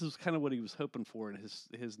think this is kind of what he was hoping for in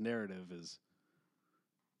his narrative is,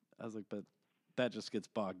 I was like, but that just gets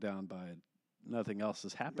bogged down by nothing else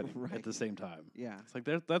is happening at Right. the same time. Yeah. It's like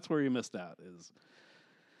that's where you missed out is,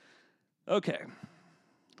 okay.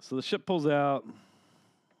 So the ship pulls out,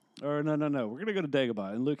 or no. We're going to go to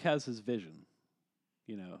Dagobah and Luke has his vision.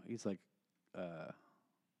 You know, he's like,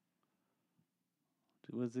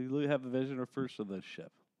 was he have a vision or first of the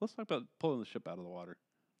ship? Let's talk about pulling the ship out of the water.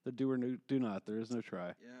 The do or do not. There is no try.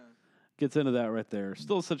 Yeah. Gets into that right there.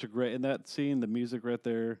 Still such a great, in that scene, the music right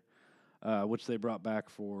there, which they brought back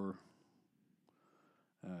for,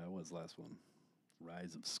 what was the last one?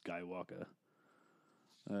 Rise of Skywalker.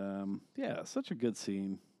 Yeah, such a good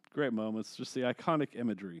scene. Great moments. Just the iconic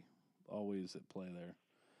imagery always at play there.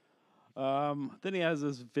 Then he has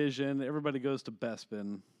this vision. Everybody goes to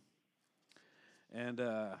Bespin. And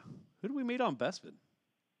who do we meet on Bespin?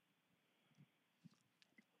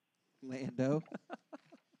 Lando.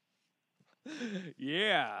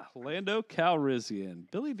 Yeah, Lando Calrissian,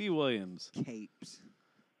 Billy D. Williams, Capes.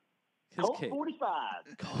 his Colt cape.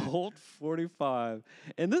 45. Colt 45.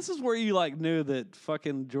 And this is where you like knew that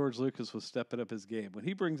fucking George Lucas was stepping up his game when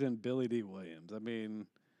he brings in Billy D. Williams. I mean,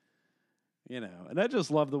 you know, and I just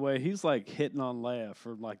love the way he's like hitting on Leia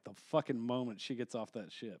for like the fucking moment she gets off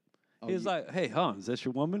that ship. Oh, He's like, "Hey, Han, is that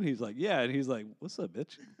your woman?" He's like, "Yeah," and he's like, "What's up,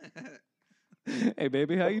 bitch?" Hey,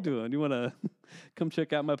 baby, how you doing? You want to come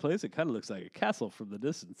check out my place? It kind of looks like a castle from the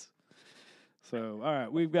distance. So, all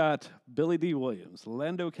right, we've got Billy D. Williams,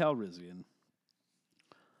 Lando Calrissian.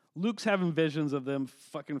 Luke's having visions of them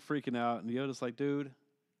fucking freaking out, and Yoda's like, dude,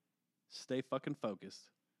 stay fucking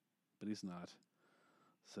focused. But he's not.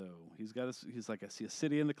 So he's like, I see a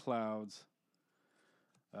city in the clouds.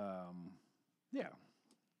 Yeah.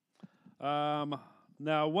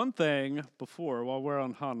 Now, one thing before, while we're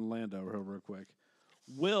on Han and Lando real quick,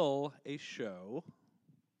 will the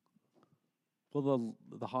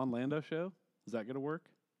Han Lando show, is that going to work?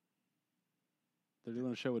 They're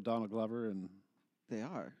doing a show with Donald Glover and, They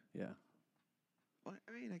are. yeah, Well,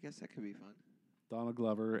 I mean, I guess that could be fun. Donald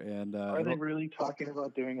Glover and, Are they really talking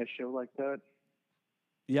about doing a show like that?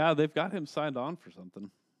 yeah, they've got him signed on for something.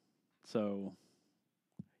 So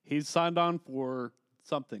he's signed on for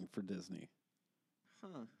something for Disney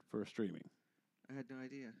Huh. for streaming. I had no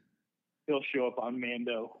idea. He'll show up on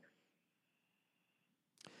Mando.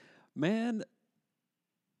 Man,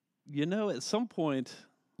 you know, at some point,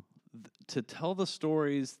 to tell the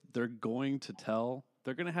stories they're going to tell,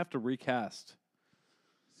 they're going to have to recast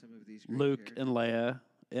Some of these great Luke characters. and Leia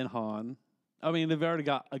and Han. I mean, they've already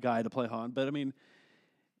got a guy to play Han, but I mean,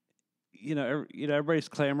 everybody's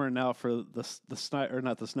clamoring now for the Snyder, or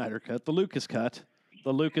not the Snyder cut, the Lucas cut,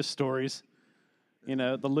 the Lucas stories.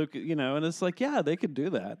 The Luke, and it's like, yeah, they could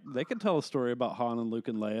do that. They could tell a story about Han and Luke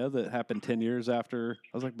and Leia that happened 10 years after.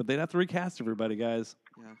 I was like, but they'd have to recast everybody, guys.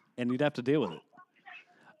 Yeah. And you'd have to deal with it.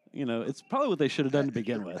 It's probably what they should have done to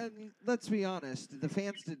begin with. And let's be honest, the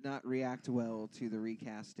fans did not react well to the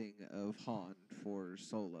recasting of Han for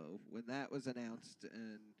Solo. When that was announced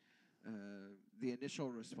and The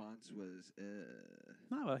initial response was,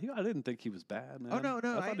 No, I didn't think he was bad, man. oh no, I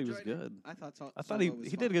thought he was enjoyed it. good. I thought I thought he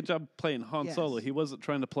did a good job playing Han Solo. Yes. He wasn't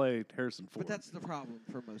trying to play Harrison Ford. But that's the problem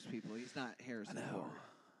for most people. He's not Harrison Ford.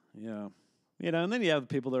 Yeah. You know, and then you have the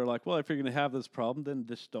people that are like, well, if you're going to have this problem, then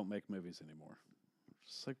just don't make movies anymore.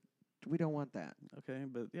 It's like, We don't want that. okay,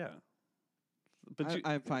 but yeah. But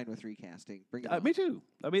I'm fine with recasting. Bring it on. me too.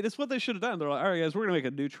 I mean, it's what they should have done. They're like, all right, guys, we're going to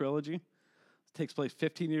make a new trilogy. It takes place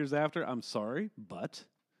 15 years after. I'm sorry, but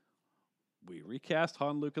we recast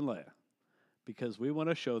Han, Luke, and Leia because we want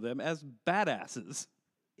to show them as badasses.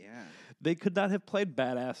 Yeah. They could not have played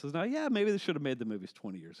badasses. Now, yeah, maybe they should have made the movies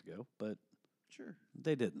 20 years ago, but Sure.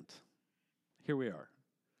 they didn't. Here we are.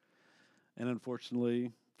 And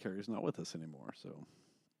unfortunately, Carrie's not with us anymore. So,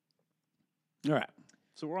 all right.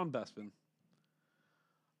 So we're on Bespin.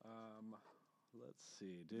 Let's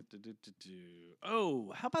see.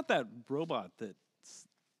 Oh, how about that robot that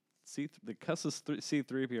cusses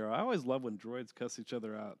C-3PO? I always love when droids cuss each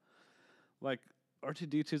other out. Like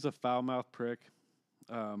R2-D2's a foul-mouthed prick.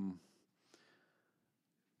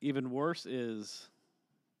 Even worse is,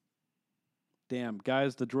 damn,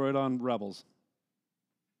 guys, the droid on Rebels.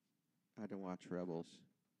 I don't watch Rebels.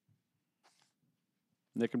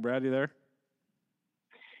 Nick and Brad, you there?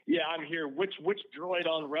 Yeah, I'm here. Which droid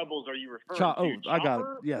on Rebels are you referring to? I got it.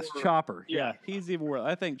 Chopper Yes, or- Chopper. Yeah, Yeah. he's even worse.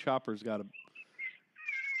 I think Chopper's got a.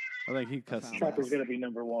 I think he cusses. found out. Chopper's gonna be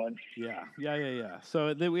number one. Yeah.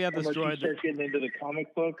 So then we have this Unless you droid. start getting into the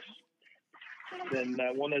comic books, then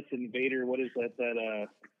that one that's in Vader. What is that?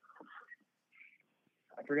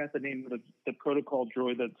 I forgot the name of the protocol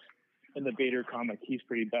droid that's in the Vader comic. He's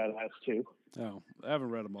pretty badass too. Oh, I haven't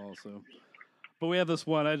read them all, so. But we have this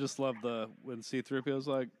one. I just love when C-3PO's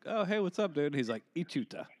like, "Oh, hey, what's up, dude?" And he's like,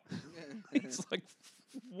 "Ichuta." It's like,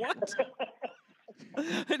 what?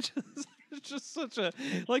 It's just such a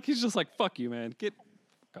he's just like, "Fuck you, man. Get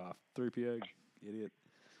off, 3PO, idiot."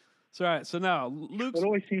 So all right, so now Luke's. It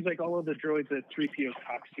always seems like all of the droids that 3PO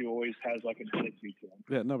talks to always has like an attitude to him.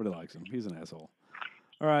 Yeah, nobody likes him. He's an asshole.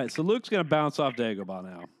 All right, so Luke's gonna bounce off Dagobah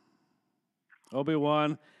now.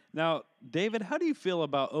 Obi-Wan. Now, David, how do you feel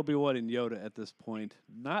about Obi-Wan and Yoda at this point?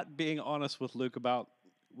 Not being honest with Luke about.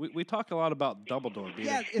 We talk a lot about Dumbledore being.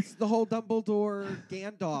 Yeah, it's the whole Dumbledore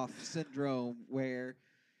Gandalf syndrome where,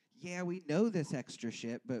 yeah, we know this extra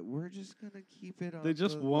shit, but we're just going to keep it on They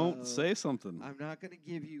just the won't low. say something. I'm not going to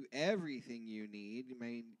give you everything you need. I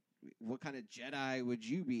mean, what kind of Jedi would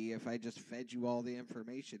you be if I just fed you all the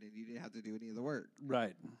information and you didn't have to do any of the work?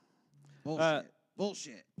 Right. Bullshit.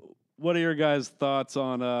 Bullshit. What are your guys' thoughts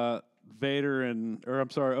on Obi-Wan and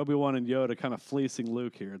Yoda kind of fleecing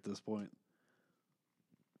Luke here at this point?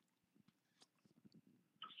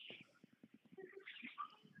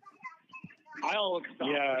 I'll stop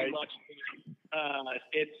Yeah, pretty much.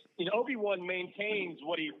 It's Obi-Wan maintains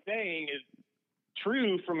what he's saying is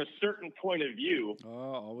true from a certain point of view. Oh,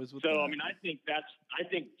 always with So that. I mean, I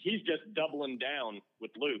think he's just doubling down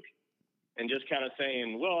with Luke and just kind of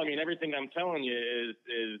saying, well, I mean, everything I'm telling you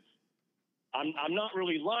is I'm not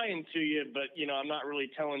really lying to you, but I'm not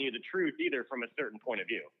really telling you the truth either from a certain point of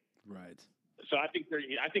view. Right. So I think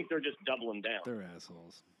they're just doubling down. They're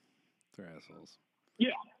assholes.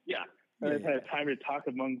 Yeah. They've had time to talk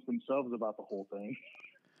amongst themselves about the whole thing.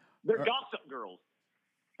 They're gossip girls.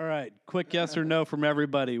 All right, quick yes or no from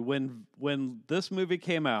everybody. When this movie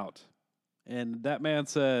came out, and that man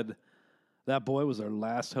said, "That boy was our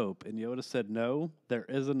last hope," and Yoda said, "No, there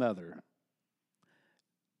is another."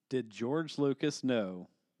 Did George Lucas know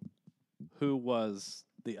who was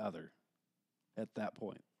the other at that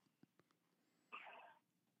point?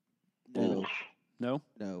 No. No?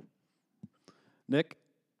 No. Nick?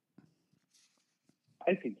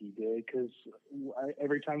 I think he did because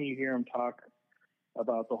every time you hear him talk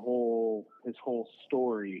about his whole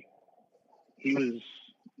story,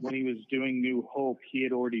 when he was doing New Hope, he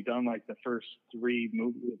had already done like the first 3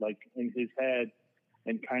 movies, like in his head,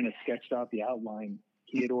 and kind of sketched out the outline.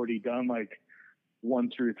 He had already done like 1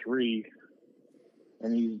 through 3,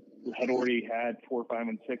 and he had already had 4, 5,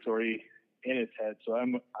 and 6 already in his head. So I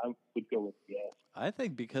would go with yes. I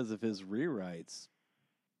think because of his rewrites,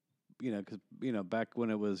 because back when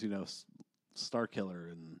it was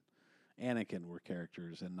Starkiller and Anakin were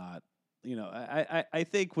characters and not I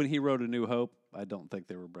think when he wrote A New Hope, I don't think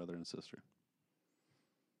they were brother and sister.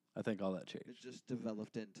 I think all that changed. It just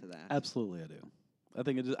developed into that. Absolutely, I do. I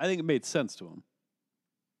think it made sense to him.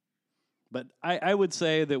 But I would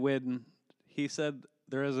say that when he said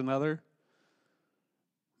there is another,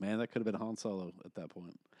 man, that could have been Han Solo at that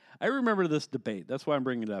point. I remember this debate. That's why I'm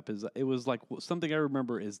bringing it up. It was like something I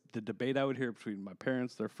remember is the debate I would hear between my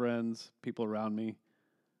parents, their friends, people around me.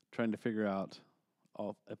 trying to figure out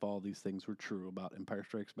if all these things were true about Empire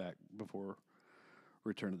Strikes Back before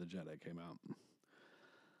Return of the Jedi came out.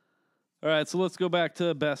 All right, so let's go back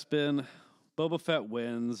to Bespin. Boba Fett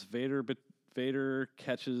wins. Vader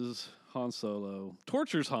catches Han Solo,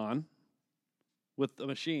 tortures Han with a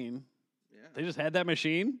machine. Yeah. They just had that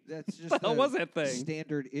machine? That's just What the hell the was that thing?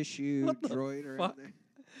 standard issue droid around there.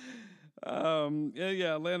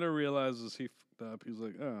 Yeah, Lando realizes he fucked up. He's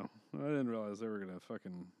like, oh, I didn't realize they were going to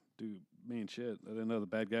fucking do mean shit. I didn't know the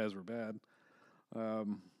bad guys were bad.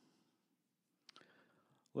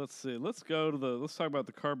 Let's see. Let's talk about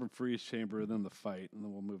the carbon freeze chamber and then the fight, and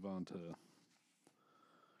then we'll move on to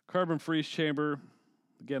carbon freeze chamber.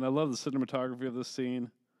 Again, I love the cinematography of this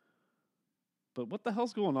scene. But what the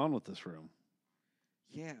hell's going on with this room?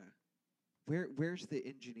 Yeah. Where's the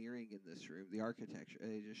engineering in this room? The architecture?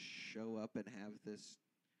 They just show up and have this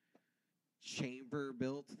chamber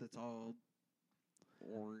built that's all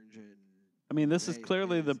orange and... I mean, this is red.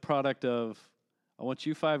 clearly the product of, I want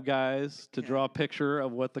you 5 guys to draw a picture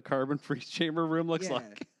of what the carbon freeze chamber room looks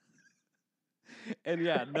like. And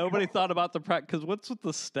yeah, nobody thought about the because what's with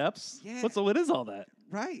the steps? Yeah. What is all that?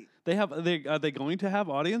 Right. Are they going to have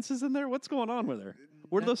audiences in there? What's going on with her?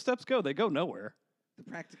 Where do those steps go? They go nowhere. The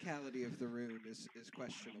practicality of the room is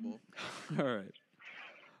questionable. All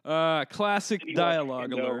right. Classic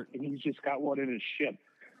dialogue alert. And he's just got one in his ship.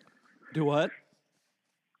 Do what?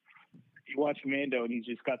 You watch Mando, and he's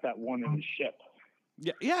just got that one in his ship.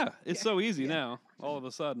 Yeah. It's so easy now. All of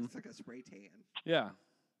a sudden. It's like a spray tan. Yeah.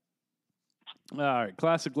 All right.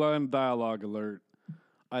 Classic line dialogue alert.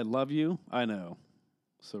 I love you. I know.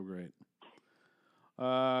 So great.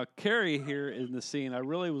 Carrie here in the scene. I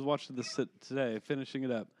really was watching this today, finishing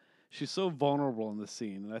it up. She's so vulnerable in this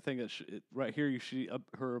scene, and I think that right here,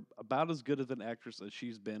 her about as good as an actress as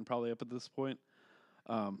she's been probably up at this point,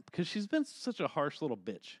 because she's been such a harsh little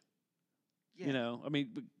bitch. Yeah. You know, I mean,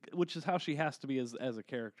 which is how she has to be as a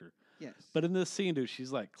character. Yes. But in this scene, dude,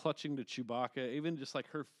 she's like clutching to Chewbacca. Even just like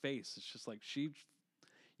her face, it's just like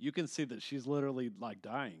you can see that she's literally like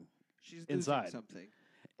dying. She's inside losing something.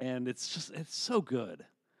 And it's so good.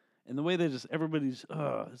 And the way they everybody's,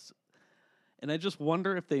 and I just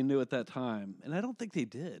wonder if they knew at that time. And I don't think they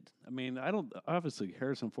did. I mean, obviously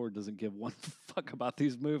Harrison Ford doesn't give one fuck about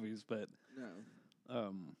these movies, but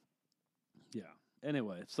No. yeah.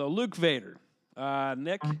 Anyway, so Luke Vader.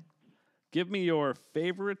 Nick, give me your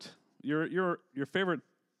favorite favorite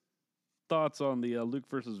thoughts on the Luke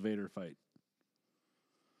versus Vader fight.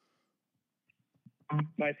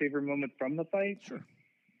 My favorite moment from the fight? Sure.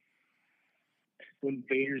 When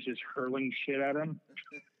Vader's just hurling shit at him.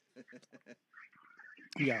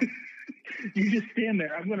 Yeah. You just stand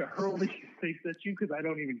there. I'm going to hurl these things at you because I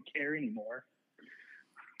don't even care anymore.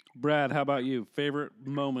 Brad, how about you? Favorite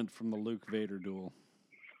moment from the Luke Vader duel?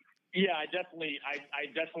 Yeah, I definitely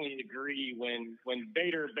agree when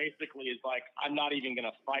Vader basically is like, I'm not even going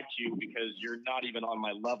to fight you because you're not even on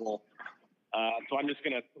my level. So I'm just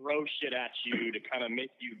going to throw shit at you to kind of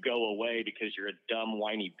make you go away because you're a dumb,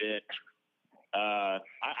 whiny bitch. I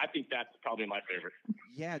think that's probably my favorite.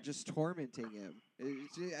 Yeah, just tormenting him.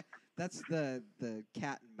 That's the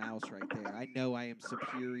cat and mouse right there. I know I am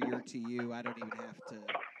superior to you. I don't even have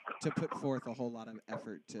to put forth a whole lot of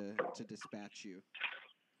effort to dispatch you.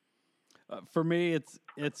 For me, it's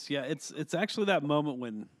actually that moment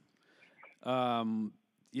when,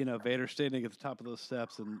 Vader's standing at the top of those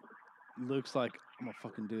steps and Luke's like, I'm gonna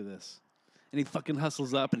fucking do this, and he fucking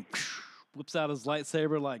hustles up and whips out his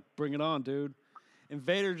lightsaber like, bring it on, dude. And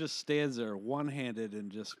Vader just stands there one-handed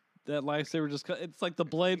and just that lightsaber it's like the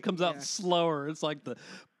blade comes out slower. It's like the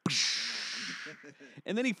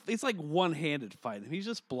and then he's like one-handed fighting. He's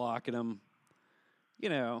just blocking him. You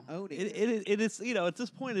know, it is, at this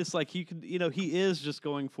point, it's like he is just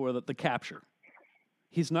going for the capture.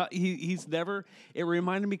 He's not, he's never, it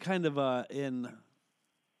reminded me kind of in,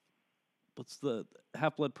 what's the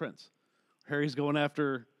Half-Blood Prince? Harry's going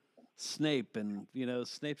after Snape and,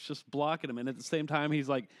 Snape's just blocking him. And at the same time, he's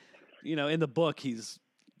like, in the book,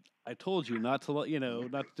 I told you not to,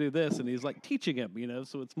 not to do this. And he's like teaching him,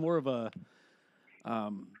 so it's more of a,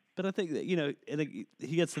 but I think that, and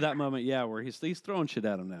he gets to that moment, where he's throwing shit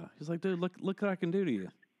at him now. He's like, dude, look what I can do to you.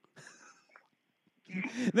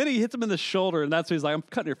 And then he hits him in the shoulder, and that's when he's like, I'm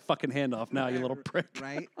cutting your fucking hand off now, you little prick.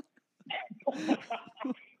 Right?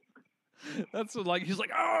 That's what, like, he's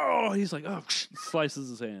like, oh, slices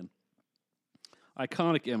his hand.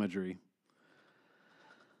 Iconic imagery.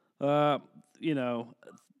 Two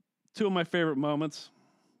of my favorite moments,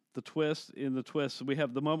 in the twist, we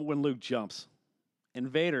have the moment when Luke jumps. And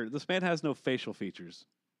Vader, this man has no facial features,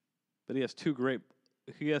 but he has two great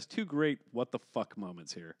he has two great what the fuck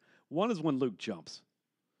moments here. One is when Luke jumps.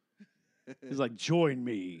 He's like, "Join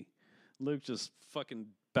me." Luke just fucking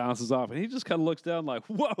bounces off, and he just kind of looks down like,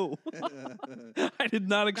 "Whoa!" I did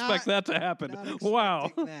not expect that to happen.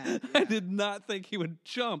 Wow, that, I yeah. did not think he would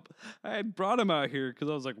jump. I had brought him out here because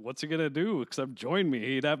I was like, "What's he gonna do except join me?"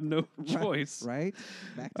 He'd have no choice. Right?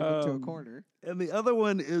 Backed him up to a Um, corner. And the other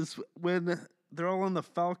one is when they're all on the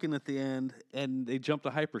Falcon at the end, and they jump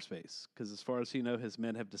to hyperspace because, as far as you know, his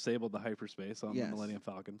men have disabled the hyperspace on Yes. the Millennium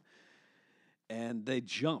Falcon, and they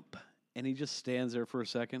jump, and he just stands there for a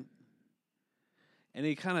second. And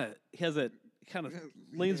he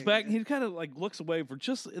leans back, and he kind of like looks away for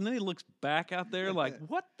just, and then he looks back out there like,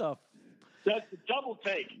 what the? That's a double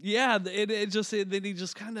take. Yeah, then he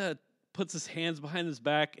just kind of puts his hands behind his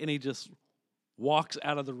back, and he just walks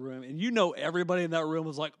out of the room. And you know, everybody in that room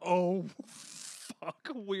was like, oh,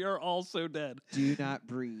 fuck, we are all so dead. Do not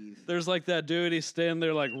breathe. There's like that dude, he's standing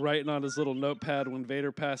there like writing on his little notepad when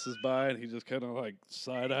Vader passes by, and he just kind of like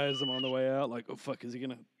side eyes him on the way out, like, oh, fuck, is he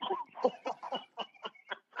gonna?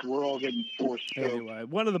 We're all getting forced. Anyway,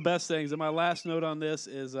 one of the best things, and my last note on this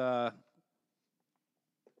is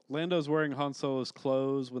Lando's wearing Han Solo's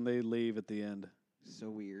clothes when they leave at the end. So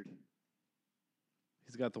weird.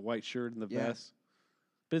 He's got the white shirt and the Yeah. vest,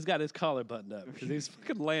 but he's got his collar buttoned up because he's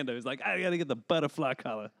fucking Lando. He's like, I gotta get the butterfly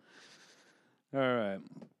collar. All right,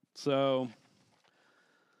 so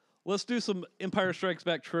let's do some Empire Strikes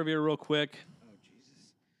Back trivia real quick. Oh,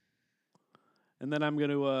 Jesus. And then I'm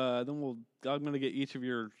gonna get each of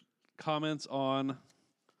your comments on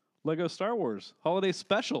Lego Star Wars Holiday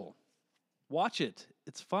Special. Watch it;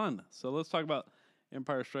 it's fun. So let's talk about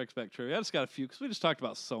Empire Strikes Back trivia. I just got a few because we just talked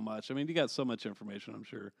about so much. I mean, you got so much information, I'm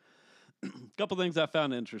sure. A couple things I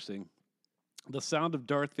found interesting. The sound of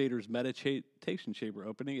Darth Vader's meditation chamber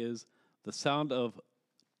opening is the sound of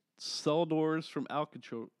cell doors from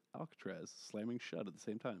Alcatraz slamming shut at the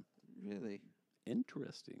same time. Really?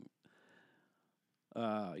 Interesting.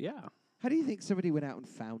 Yeah. How do you think somebody went out and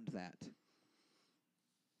found that?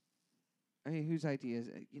 I mean, whose idea is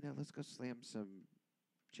it? Let's go slam some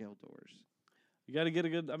jail doors. You got to get a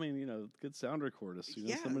good, good sound recordist.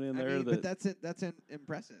 Somebody in there but that's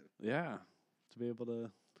impressive. yeah, to be able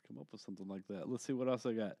to come up with something like that. Let's see what else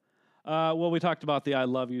I got. Well, we talked about the I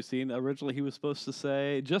love you scene. Originally, he was supposed to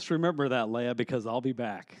say, just remember that, Leia, because I'll be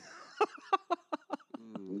back.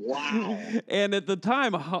 Wow. And at the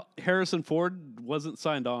time, Harrison Ford wasn't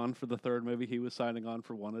signed on for the third movie. He was signing on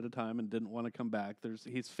for one at a time and didn't want to come back.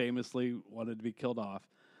 He's famously wanted to be killed off.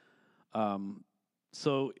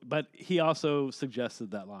 But he also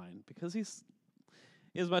suggested that line because he's,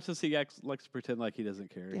 as much as he likes to pretend like he doesn't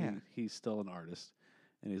care, Yeah. he's still an artist.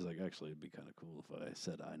 And he's like, actually, it'd be kind of cool if I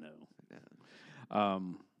said I know. Yeah.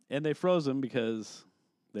 And they froze him because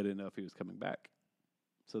they didn't know if he was coming back.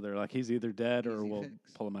 So they're like, he's either dead or Easy we'll fix.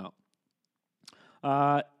 pull him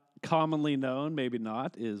out. Commonly known, maybe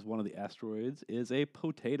not, is one of the asteroids is a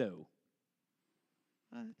potato.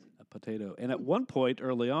 What? A potato. And at one point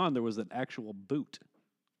early on, there was an actual boot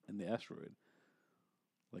in the asteroid.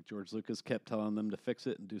 Like George Lucas kept telling them to fix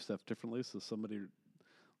it and do stuff differently. So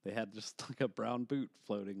they had just like a brown boot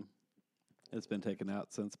floating. It's been taken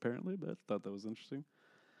out since apparently, but I thought that was interesting.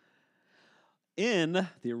 In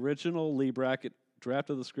the original Lee Brackett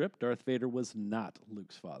draft of the script, Darth Vader was not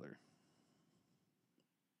Luke's father.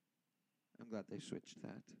 I'm glad they switched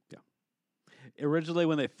that. Originally,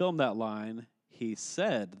 when they filmed that line,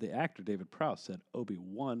 the actor David Prowse said,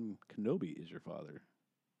 Obi-Wan Kenobi is your father.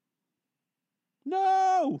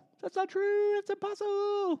 No, that's not true. It's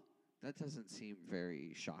impossible. That doesn't seem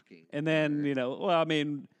very shocking. And then, or-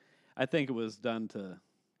 I think it was done to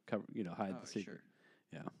cover, hide the secret. Sure.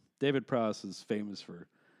 Yeah. David Prowse is famous for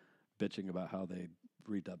bitching about how they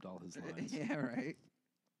redubbed all his lines. Yeah, right.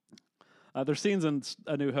 There's scenes in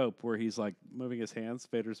A New Hope where he's like moving his hands.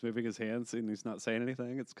 Vader's moving his hands and he's not saying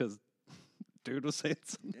anything. It's because dude was saying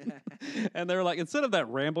something. And they're like, instead of that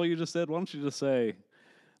ramble you just said, why don't you just say,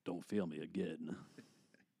 don't feel me again?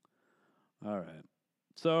 All right.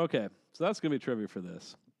 So that's going to be trivia for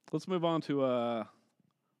this. Let's move on to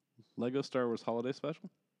Lego Star Wars Holiday Special.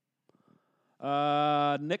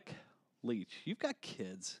 Nick Leach, you've got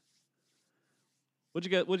kids. What'd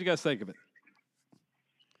you guys think of it?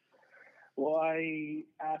 Well, I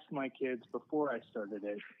asked my kids before I started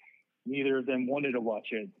it. Neither of them wanted to watch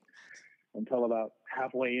it until about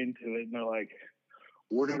halfway into it, and they're like,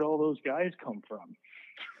 "Where did all those guys come from?"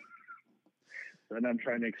 And I'm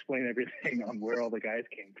trying to explain everything on where all the guys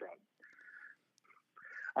came from.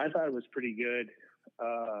 I thought it was pretty good.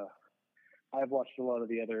 I've watched a lot of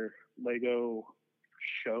the other Lego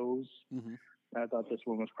shows. Mm-hmm. I thought this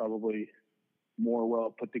one was probably more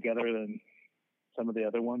well put together than some of the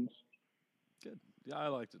other ones. Good. Yeah, I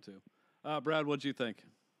liked it too. Brad, what'd you think?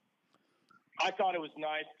 I thought it was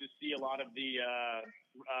nice to see a lot of the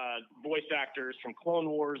voice actors from Clone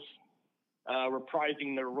Wars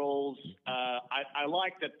reprising their roles. I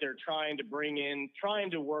like that they're trying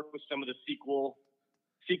to work with some of the sequel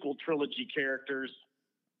trilogy characters.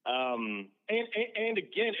 And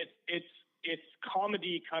again, it's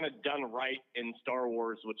comedy kind of done right in Star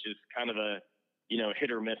Wars, which is kind of a,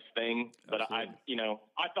 hit or miss thing. But Absolutely.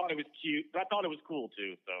 I thought it was cute, but I thought it was cool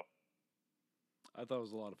too. So I thought it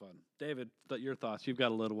was a lot of fun. David, your thoughts? You've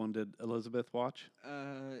got a little one. Did Elizabeth watch?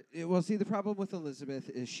 Well, see, the problem with Elizabeth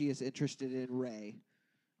is she is interested in Rey,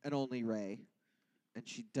 and only Rey, and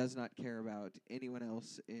she does not care about anyone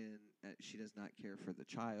else. She does not care for the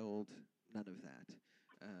child. None of that.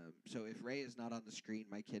 So if Rey is not on the screen,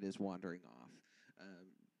 my kid is wandering off.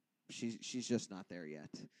 She's just not there yet.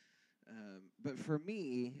 But for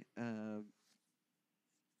me,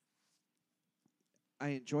 I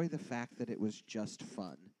enjoy the fact that it was just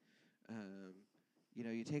fun.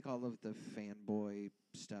 You take all of the fanboy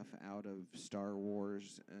stuff out of Star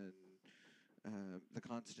Wars and the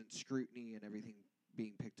constant scrutiny and everything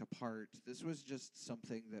being picked apart. This was just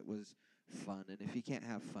something that was fun, and if you can't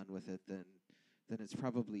have fun with it, then it's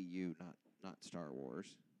probably you, not Star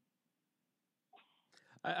Wars.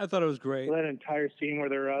 I thought it was great. That entire scene where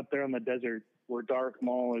they're out there in the desert, where Darth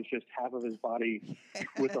Maul is just half of his body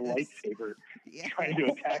with a lightsaber trying to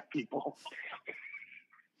attack people.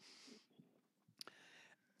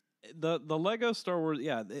 The Lego Star Wars,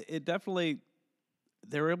 yeah, it definitely,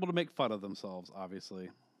 they were able to make fun of themselves,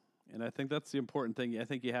 obviously. And I think that's the important thing. I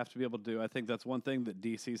think you have to be able to do. I think that's one thing that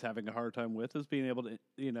DC's having a hard time with, is being able to,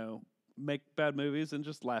 make bad movies and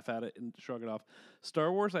just laugh at it and shrug it off.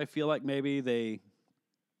 Star Wars, I feel like maybe they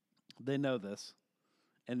know this.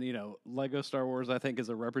 And, Lego Star Wars, I think, is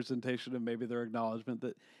a representation of maybe their acknowledgement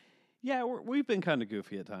that, yeah, we've been kind of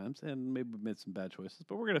goofy at times and maybe we've made some bad choices,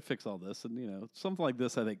 but we're going to fix all this. And, something like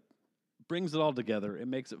this, I think, brings it all together. It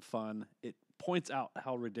makes it fun. It points out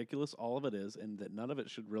how ridiculous all of it is and that none of it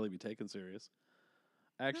should really be taken serious.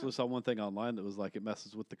 I actually saw one thing online that was like, it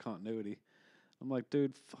messes with the continuity. I'm like,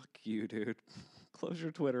 dude, fuck you, dude. Close your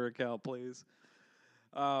Twitter account, please.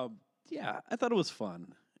 Yeah, I thought it was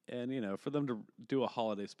fun. And, for them to do a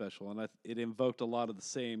holiday special, and it invoked a lot of the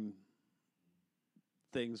same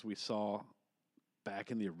things we saw back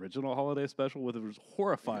in the original holiday special, which was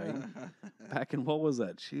horrifying. Back in, what was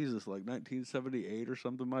that? Jesus, like 1978 or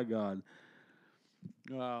something? My God.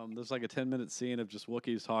 There's like a 10-minute scene of just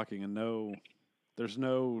Wookiees talking and there's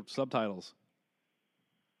no subtitles.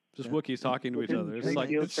 Just Wookiees talking to each other. It's like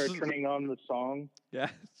start turning on the song. Yeah,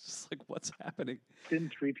 it's just like, what's happening?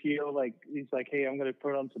 Didn't 3PO he's like, hey, I'm gonna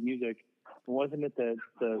put on some music. Wasn't it the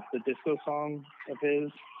disco song of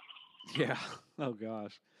his? Yeah. Oh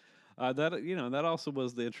gosh. That also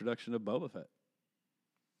was the introduction of Boba Fett.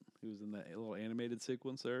 He was in that little animated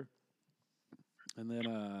sequence there, and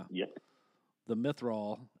then yep. The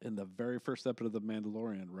Mythrol in the very first episode of The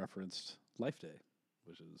Mandalorian referenced Life Day,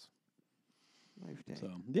 which is. Life Day. So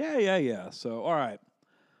yeah. So all right,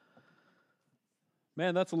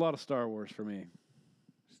 man, that's a lot of Star Wars for me.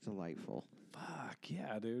 It's delightful. Fuck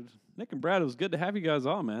yeah, dude. Nick and Brad, it was good to have you guys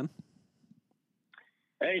on, man.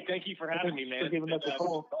 Hey, thank you for having me, man. Giving us a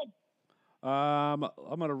call.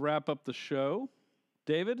 I'm gonna wrap up the show.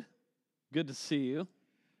 David, good to see you.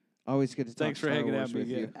 Always good to talk Thanks for Star hanging Wars out with with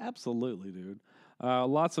me you. again. Absolutely, dude.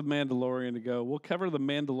 Lots of Mandalorian to go. We'll cover the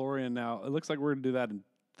Mandalorian now. It looks like we're gonna do that in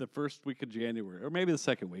the first week of January, or maybe the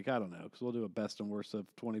second week. I don't know, because we'll do a best and worst of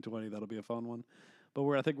 2020. That'll be a fun one. But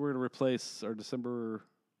I think we're going to replace our December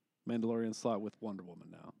Mandalorian slot with Wonder Woman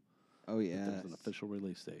now. Oh, yeah. There's an official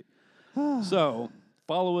release date. So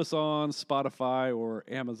follow us on Spotify or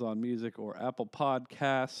Amazon Music or Apple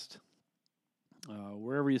Podcast,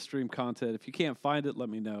 wherever you stream content. If you can't find it, let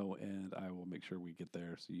me know, and I will make sure we get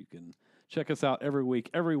there so you can check us out every week.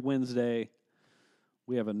 Every Wednesday,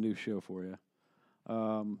 we have a new show for you.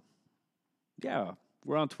 Yeah,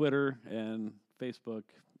 we're on Twitter and Facebook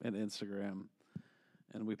and Instagram,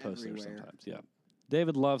 and we post there sometimes. Yeah,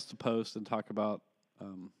 David loves to post and talk about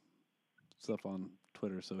stuff on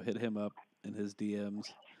Twitter, so hit him up in his DMs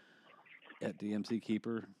at DMC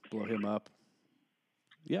Keeper. Blow him up.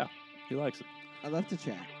 Yeah, he likes it. I love to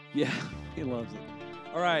chat. Yeah, he loves it.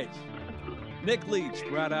 All right, Nick Leach,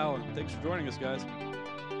 Brad Allen, thanks for joining us, guys.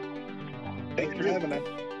 Thanks for having us.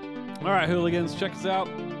 All right, hooligans, check us out.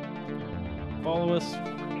 Follow us.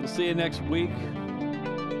 We'll see you next week.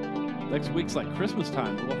 Next week's like Christmas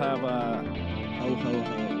time. We'll have Ho, ho,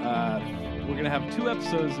 ho. we're gonna have 2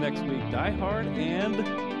 episodes next week: Die Hard and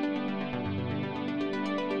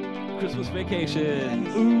Christmas Vacation.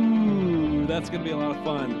 Ooh, that's going to be a lot of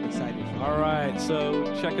fun. Excited. All right,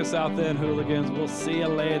 so check us out then, hooligans. We'll see you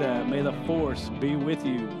later. May the force be with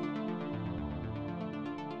you.